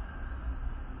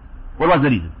 What was the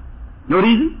reason? No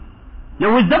reason?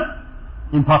 No wisdom?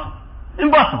 Impossible.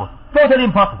 Impossible. Totally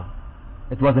impossible.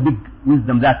 It was a big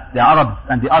wisdom that the Arabs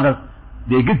and the others,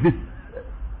 they get this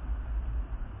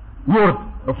word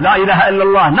of La ilaha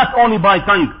illallah, not only by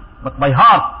tongue, but by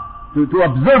heart, to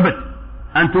observe it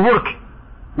and to work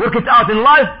it out in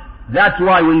life. That's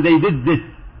why when they did this,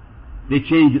 they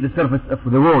changed the surface of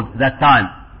the world that time.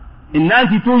 In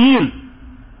 92 years,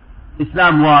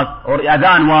 Islam was, or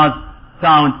Adhan was,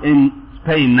 sound in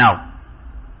Spain now.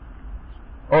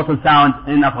 Also sound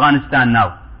in Afghanistan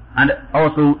now. And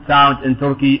also sound in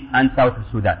Turkey and South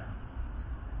Sudan.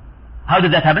 How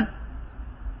did that happen?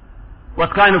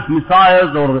 What kind of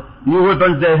missiles or new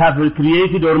weapons they have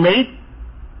created or made?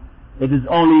 It is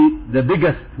only the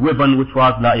biggest weapon, which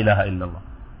was La ilaha illallah.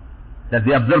 That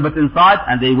they observed it inside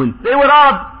and they went. They were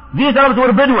Arabs. These Arabs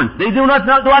were Bedouins. They do not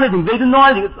do anything. They didn't know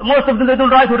anything. Most of them, they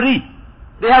don't write or read.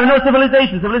 They have no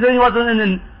civilization. Civilization was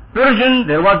in Persian.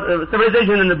 There was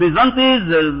civilization in the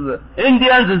Byzantines,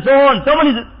 Indians, and so on. So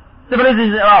many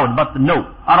civilizations around. But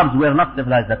no, Arabs were not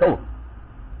civilized at all.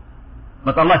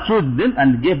 But Allah chose them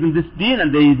and gave them this deen,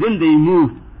 and then they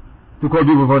moved to call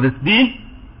people for this deen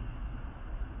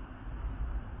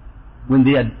when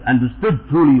they had understood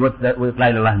truly what La ilaha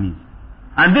illallah means.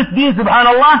 And this deen,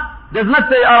 subhanallah, does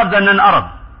not say Arabs and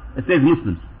non-Arabs. It says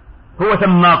Muslims. هو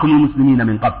سماكم المسلمين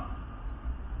من قبل.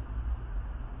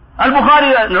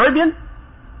 Al-Bukhari an Arabian?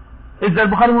 Is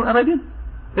Al-Bukhari Arabian?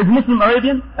 Is Muslim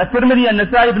Arabian? At-Tirmidhi and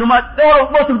Nasai ibn Majah,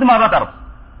 most of them are not Arabs.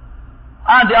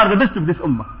 And they are the best of this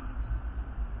ummah.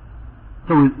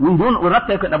 So we're not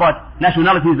talking about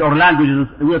nationalities or languages,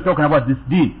 we are talking about this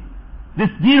deen. This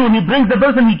deen, when he brings the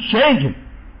person, he changes him.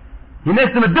 He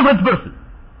makes him a different person.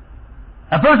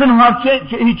 A person who has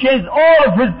he changed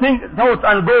all of his thoughts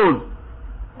and goals.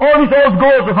 All his old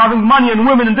goals of having money and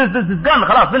women and this is gone,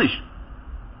 khalas, finished.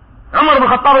 Umar ibn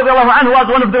Khattab radiallahu anhu was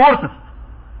one of the worstest.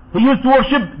 He used to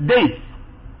worship dates.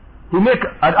 He make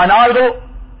an idol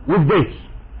with dates.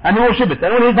 And he worship it.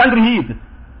 And when he's hungry, he eats it.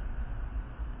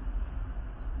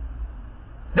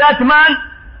 That man,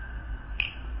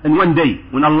 in one day,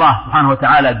 when Allah subhanahu wa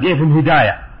ta'ala gave him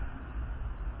hidayah,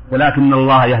 وَلَكِنَّ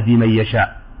اللَّهَ يَهْدِي مَنْ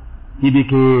يَشَاءُ, he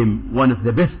became one of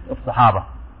the best of Sahaba,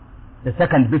 the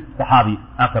second best Sahabi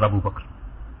after Abu Bakr.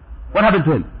 What happened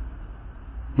to him?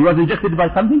 He was injected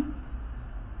by something?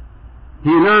 He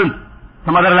learned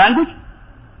some other language?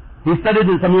 He studied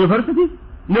in some university?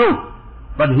 No.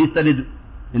 But he studied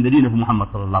in the deen of Muhammad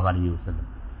sallallahu alayhi wa sallam.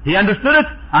 He understood it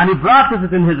and he practiced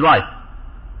it in his life.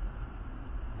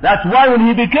 That's why when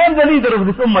he became the leader of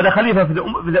this ummah, the Khalifa of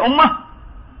the ummah,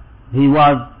 he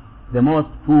was the most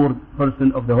poor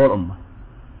person of the whole ummah.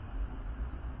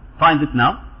 Find it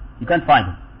now. You can't find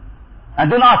him. And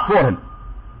don't ask for him.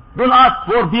 Don't ask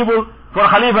for people, for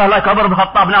Khalifa like Umar ibn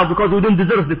Khattab now, because we don't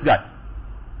deserve this guy.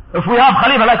 If we have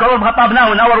Khalifa like Umar ibn Khattab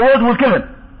now in our world, we'll kill him.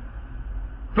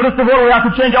 First of all, we have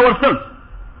to change ourselves.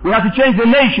 We have to change the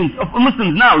nations of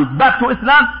Muslims now back to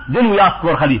Islam, then we ask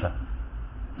for Khalifa.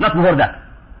 Not before that.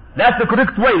 That's the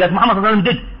correct way that Muhammad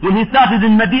did. When he started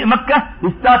in Mecca,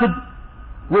 he started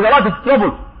with a lot of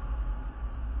trouble.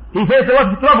 He faced a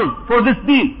lot of trouble for this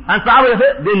deen. And Sahaba,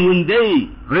 then when they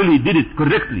really did it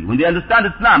correctly, when they understand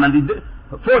Islam and they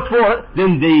fought for it,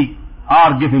 then they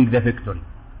are giving the victory.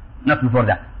 Not before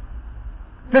that.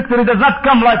 Victory does not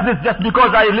come like this just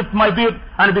because I lift my beard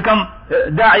and become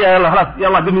Da'iyah,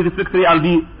 Allah give me this victory, I'll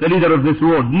be the leader of this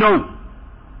world. No.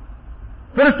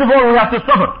 First of all, we have to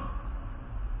suffer.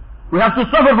 We have to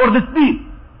suffer for this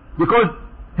deen. Because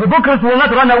hypocrites will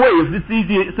not run away if this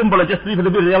easy symbol just leave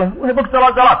the beard. Hypocrites are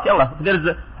like Allah. If there is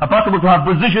a possible to have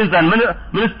positions and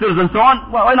ministers and so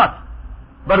on, well, why not?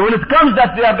 But when it comes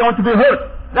that they are going to be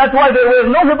hurt, that's why there were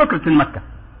no hypocrites in Mecca.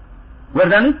 Were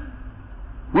there any?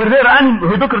 Were there any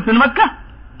hypocrites in Mecca?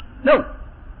 No.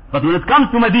 But when it comes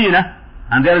to Medina,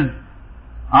 and there is,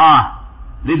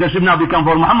 leadership now become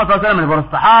for Muhammad sallallahu alaihi wasallam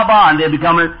and for Sahaba,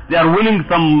 and they are winning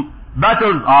some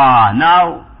battles,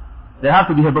 now there has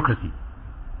to be hypocrisy.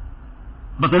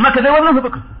 But in Mecca there was no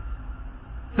hypocrisy.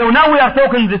 So now we are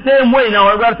talking the same way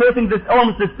now, we are talking this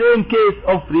almost the same case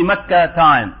of the Mecca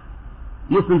time.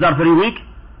 Muslims are very weak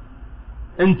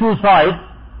in two sides,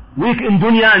 weak in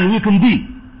dunya and weak in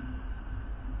deen.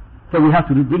 So we have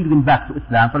to bring them back to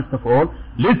Islam first of all,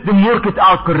 let them work it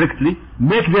out correctly,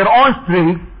 make their own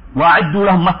strength, وَأَعِدُّوا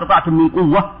لَهُمْ مَا اسْتَطَعْتُم مِّن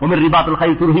قُوَّةٍ وَمِن رِّبَاطِ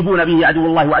الْخَيْلِ تُرْهِبُونَ بِهِ عَدُوَّ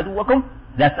اللَّهِ وَعَدُوَّكُمْ.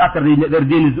 That's after their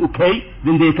deen is okay,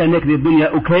 then they can make their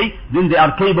dunya okay, then they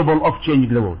are capable of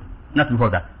changing the world. Not before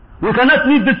that. We cannot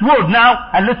leave this world now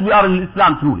unless we are in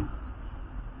Islam truly.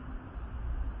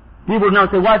 People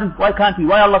now say, why can't we?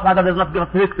 Why Allah Ta'ala does not give us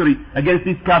victory against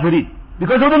these kafirin?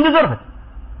 Because we don't deserve it.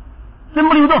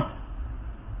 Simply we don't.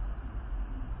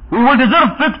 We will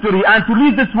deserve victory and to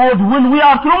lead this world when we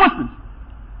are true Muslims.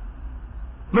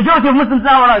 Majority of Muslims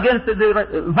now are against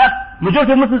in fact,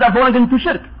 majority of Muslims are falling into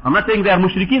shirk. I'm not saying they are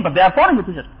mushrikeen, but they are falling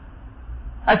into shirk.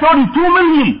 I told you 2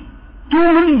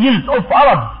 millions of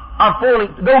Arabs are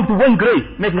going to one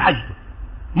grave, making Hajj.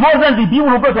 More than the people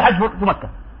who go to Hajj to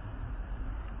Mecca.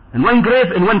 In one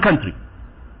grave, in one country.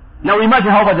 Now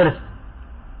imagine how about the rest.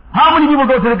 How many people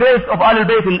go to the graves of Ahlul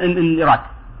Bayt in Iraq?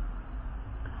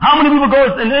 How many people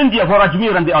go in India for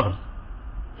Ajmer and the others?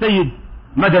 Sayyid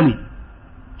Madani,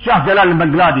 Shah Jalal in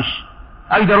Bangladesh,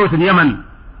 Al-Darus in Yemen.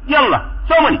 Yallah,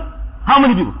 so many. How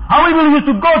many people? How many people used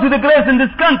to go to the graves in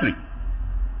this country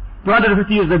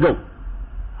 250 years ago?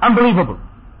 Unbelievable.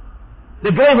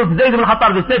 The grave of Zayd ibn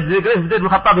Khattab, they said the grave of Zayd ibn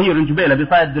Khattab here in Jubaila,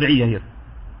 beside Dir'iyah here.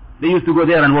 They used to go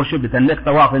there and worship it and make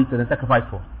tawaf and sacrifice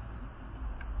for.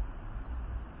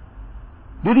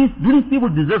 Do these people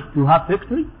deserve to have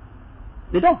victory?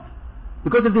 They don't.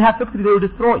 Because if they have victory, they will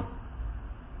destroy.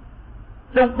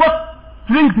 So what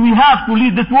strength we have to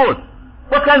lead this world?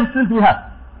 What kind of strength we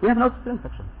have? We have no strength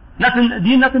actually. Not in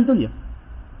deen, not in dunya.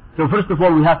 So first of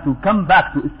all, we have to come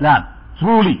back to Islam.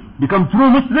 Truly become true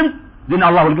Muslims, then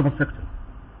Allah will give us victory.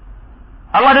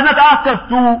 Allah did not ask us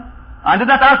to, and did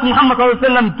not ask Muhammad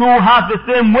to have the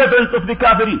same weapons of the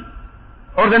kafirin,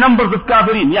 or the numbers of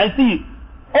kafirin. Yeah, see,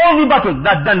 all the battles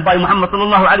that done by Muhammad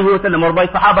sallallahu alaihi wasallam or by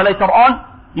Sahaba later on,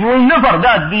 you will never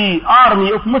that the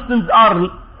army of Muslims are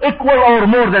equal or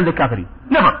more than the kafirin.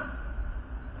 Never.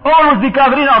 Always the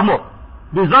kafirin are more.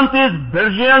 Byzantines,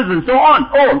 Persians, and so on.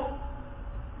 All.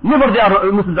 Never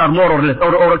the Muslims are more or less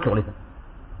or equal.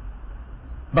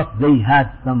 But they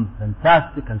had some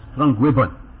fantastic and strong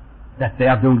weapons that they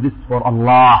are doing this for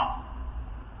Allah.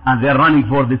 And they are running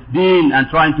for this deen and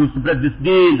trying to spread this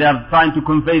deen. They are trying to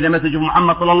convey the message of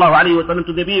Muhammad sallallahu alayhi wa sallam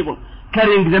to the people.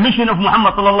 Carrying the mission of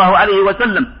Muhammad sallallahu alayhi wa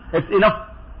sallam. It's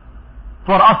enough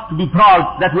for us to be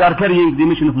proud that we are carrying the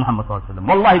mission of Muhammad sallallahu alayhi wa sallam.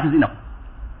 Wallahi, it is enough.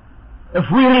 If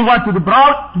we really want to be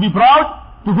proud,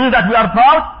 to feel that we are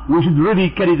proud, we should really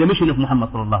carry the mission of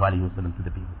Muhammad sallallahu alayhi wa sallam to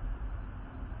the people.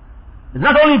 It's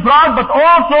not only proud, but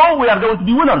also we are going to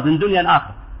be winners in dunya and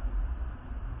akhirah.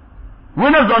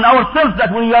 Winners on ourselves,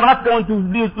 that we are not going to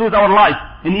lose our life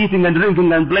in eating and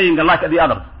drinking and playing like the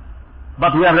others.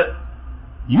 But we are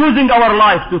using our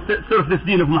life to serve this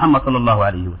deen of Muhammad sallallahu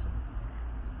alayhi wa sallam.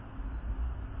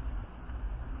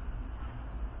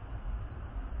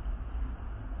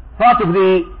 Part of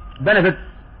the benefits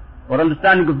or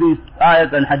understanding of these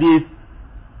ayat and hadith,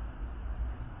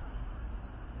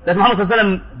 that Muhammad sallallahu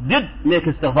alayhi wa sallam did make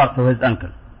istighfar to his uncle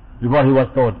before he was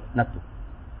told not to.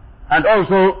 And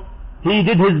also, he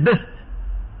did his best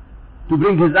to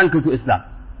bring his uncle to Islam.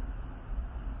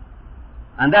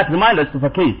 And that reminds us of a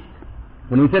case.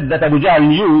 When we said that Abu Jahl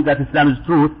knew that Islam is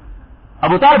truth,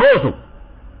 Abu Talib also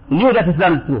knew that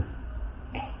Islam is truth.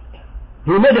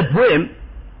 He made a poem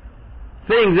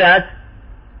saying that,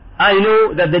 I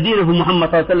know that the deen of Muhammad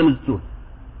sallallahu alayhi wa sallam is truth.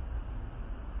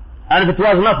 And if it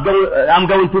was not, I'm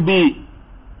going to be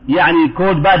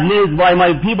called bad names by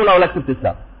my people, I will accept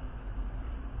Islam.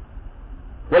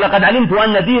 ولقد علمت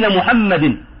أن دين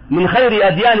محمد من خير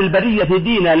أديان البرية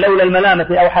دينا لولا الملامة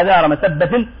أو حذار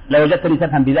مسبة لوجدتني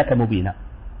سبحا بذاك مبينا.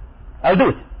 I'll do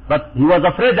it. But he was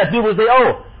afraid that people say,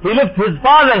 oh, he left his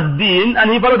father's deen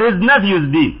and he followed his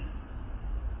nephew's deen.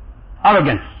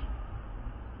 Arrogance.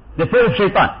 The fear of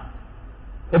shaitan.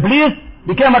 Iblis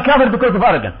became a kafir because of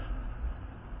arrogance.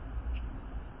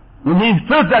 When he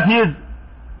felt that he is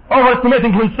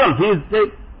overestimating himself, he is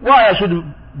saying, why I should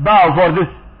bow for this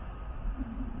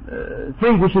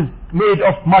thing which is made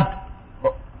of mud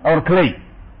or clay.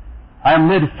 I am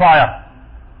made of fire.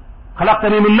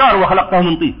 خلقتني من نار وخلقته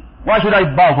من طين. Why should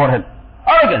I bow for him?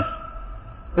 Arrogance.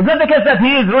 It's not the case that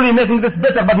he is really making this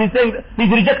better, but he's saying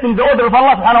he's rejecting the order of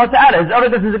Allah subhanahu wa ta'ala. His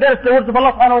arrogance is against the words of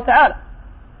Allah subhanahu wa ta'ala.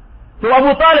 So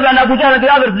Abu Talib and Abu Jahl and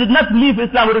the others did not believe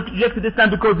Islam or rejected Islam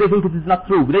because they think it is not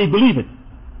true. They believe it.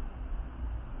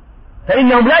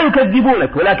 فإنهم لا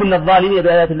يكذبونك ولكن الظالمين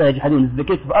بآيات الله يجحدون. It's the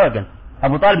case of arrogance.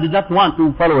 Abu Talib did not want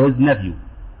to follow his nephew.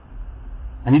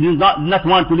 And he did not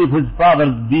want to leave his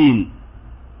father's deen.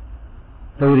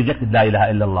 So he rejected La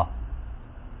ilaha illallah.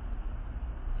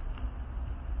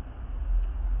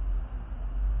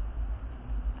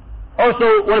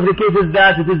 Also, one of the cases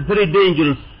that it is very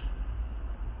dangerous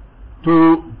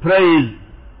to praise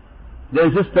the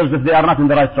ancestors if they are not in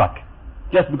the right track.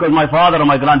 Just because my father or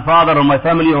my grandfather or my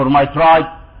family or my tribe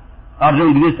are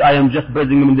doing this, I am just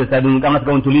praising them in this. I'm not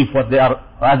going to leave what they are,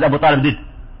 as Abu Talib did.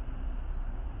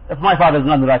 If my father is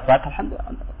not in the right track,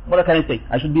 alhamdulillah, what can I say?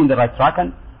 I should be in the right track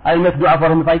and I'll make dua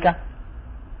for him if I can.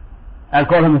 I'll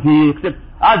call him if he accepts.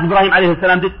 As Ibrahim alayhi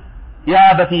salam did.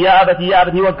 Ya Abati, Ya Abati, Ya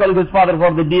Abati. He was calling his father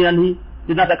for the deen and he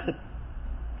did not accept.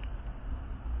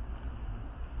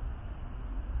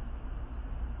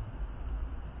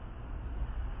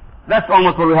 That's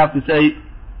almost what we have to say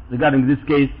regarding this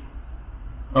case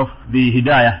of the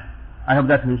Hidayah. I hope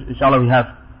that inshallah we have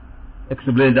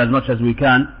explained as much as we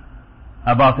can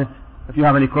about it. If you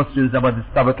have any questions about this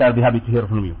topic, I'll be happy to hear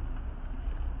from you.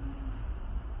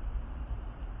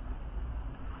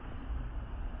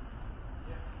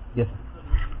 Yes.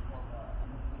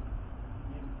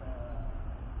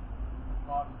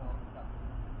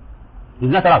 He's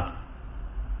not allowed.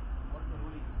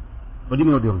 What do you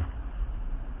mean what do you mean?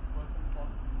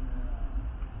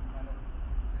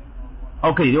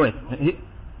 Okay, wait.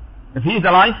 If he is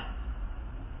alive,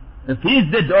 if he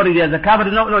is dead already as a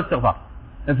kafir, no istighfar.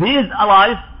 If he is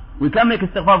alive, we can make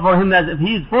istighfar for him as if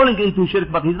he is falling into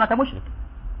shirk, but he is not a mushrik.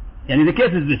 Yani the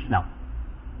case is this now.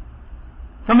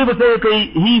 Some people say,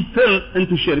 okay, he fell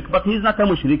into shirk, but he is not a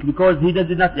mushrik because he did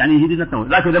not know.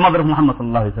 Like the mother of Muhammad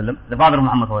sallallahu alaihi wasallam, the father of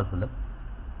Muhammad sallallahu alaihi wasallam.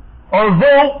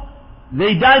 Although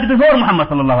they died before Muhammad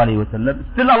sallallahu alaihi wasallam,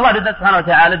 still Allah subhanahu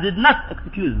wa ta'ala did not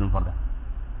excuse them for that.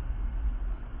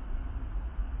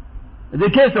 The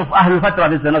case of Ahlul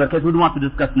Fatra, this is another case we don't want to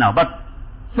discuss now. But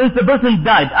since the person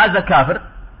died as a kafir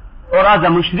or as a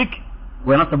mushrik,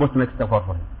 we're not supposed to make istighfar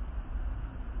for him.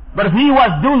 But if he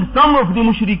was doing some of the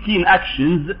mushrikeen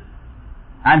actions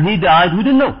and he died, we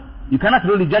didn't know. You cannot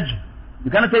really judge him.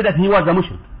 You cannot say that he was a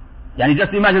mushrik. Yani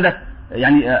just imagine that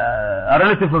a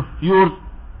relative of yours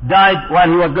died while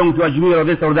he was going to Ajmer or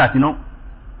this or that, you know.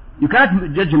 You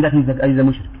cannot judge him that he's a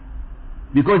mushrik.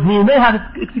 Because he may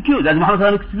have excused, as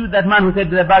Muhammad excused that man who said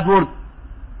the bad word.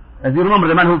 As you remember,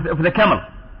 the man of the camel.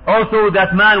 Also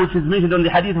that man which is mentioned on the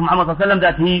hadith of Muhammad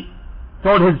that he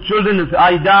told his children,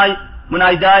 when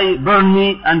I die, burn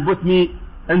me and put me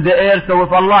in the air, so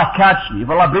if Allah catch me, if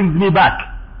Allah brings me back.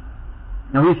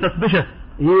 Now he is suspicious.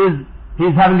 He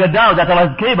is having a doubt that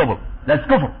Allah is capable. That's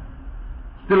kufr.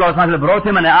 Still Allah brought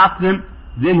him and I asked him,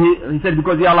 then he said,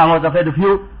 because Allah was afraid of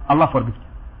you, Allah forgives you.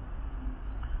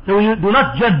 So you do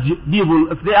not judge people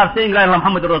if they are saying La ilaha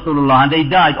Muhammad Rasulullah and they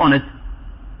died on it.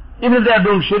 Even if they are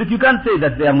doing shirk, you can't say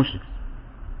that they are mushriks.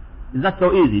 It's not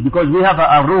so easy because we have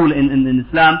a rule in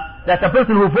Islam that a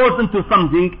person who falls into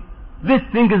something, this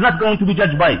thing is not going to be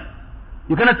judged by it.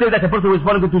 You cannot say that a person who is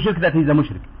falling into shirk that he is a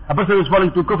mushrik. A person who is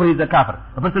falling into kufr he is a kafir.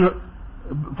 A person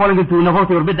falling into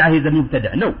nafati or bid'ah he is a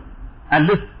mubtada'. No.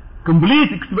 Unless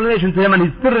complete explanation to him and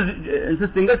he's still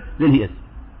insisting it, then he is.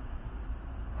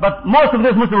 But most of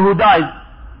those Muslims who died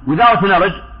without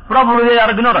knowledge, probably they are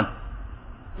ignorant.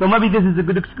 So maybe this is a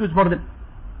good excuse for them.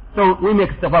 So we make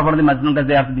istighfar for them as long as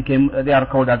they are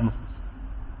called as Muslims.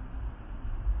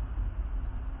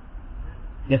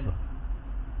 Yes, sir.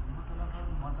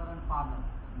 Mother and father,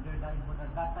 they died, but at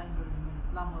that time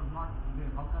Islam was not there.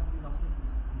 How can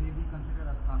they be considered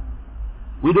as kafir?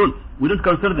 We don't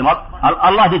consider them.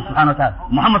 Allah did, subhanahu wa ta'ala.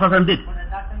 Muhammad did. But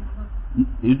at that time,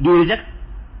 do you reject?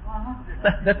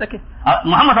 That's okay.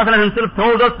 Muhammad himself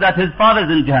told us that his father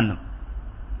is in Jahannam.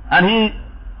 And he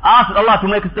asked Allah to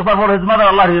make istighfar for his mother.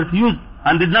 Allah refused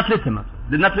and did not let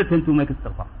him to make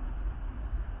istighfar.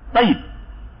 طيب.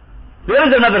 There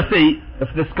is another say of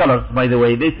the scholars, by the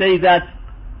way. They say that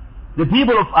the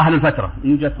people of Ahl al-Fatra,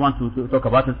 you just want to talk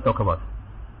about it, talk about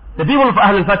it. The people of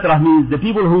Ahl al-Fatra means the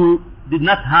people who did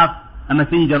not have a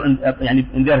messenger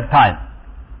in their time.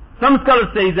 Some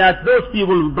scholars say that those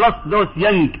people plus those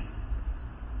young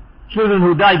children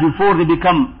who die before they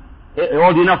become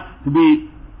old enough to be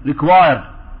required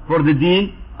for the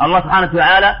deen, Allah subhanahu wa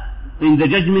ta'ala in the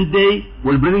judgment day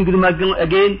will bring them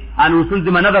again and will send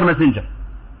them another messenger.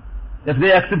 If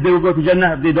they accept, they will go to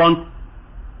Jannah. If they don't,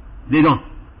 they don't.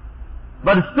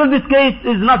 But still this case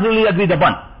is not really agreed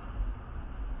upon.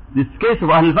 This case of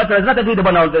Ahl al-Fatra is not agreed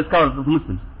upon by the scholars of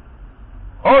Muslims.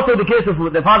 Also the case of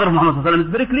the father of Muhammad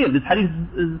is very clear. This hadith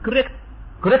is correct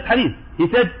hadith. He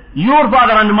said, your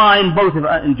father and mine both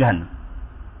in Jahannam.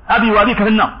 Abi wa abika fi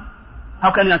an-nar.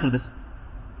 How can you answer this?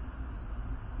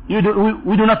 We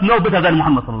do not know better than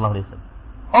Muhammad sallallahu alayhi wa sallam.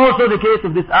 Also the case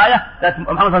of this ayah that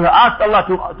Muhammad asked Allah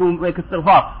to make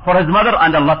istighfar for his mother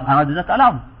and Allah subhanahu wa ta'ala did not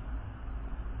allow him.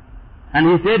 And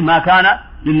he said, ما كان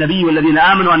للنبي والذين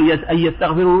آمنوا أن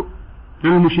يستغفروا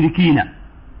للمشركين.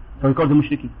 So he called them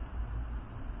mushrikeen.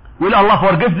 Will Allah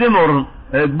forgive them or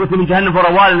put them in Jahannam for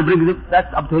a while and bring them?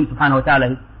 That's up to him subhanahu wa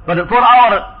ta'ala. But for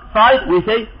our side, we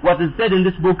say what is said in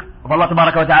this book of Allah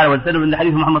tabaraka wa ta'ala, what is said in the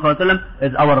hadith of Muhammad sallallahu alayhi wa sallam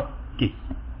is our case.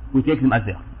 We take them as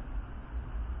they are.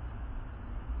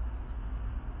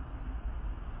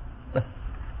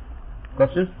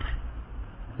 Questions?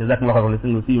 جزاكم الله خير.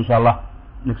 We'll see you inshallah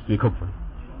next week hopefully.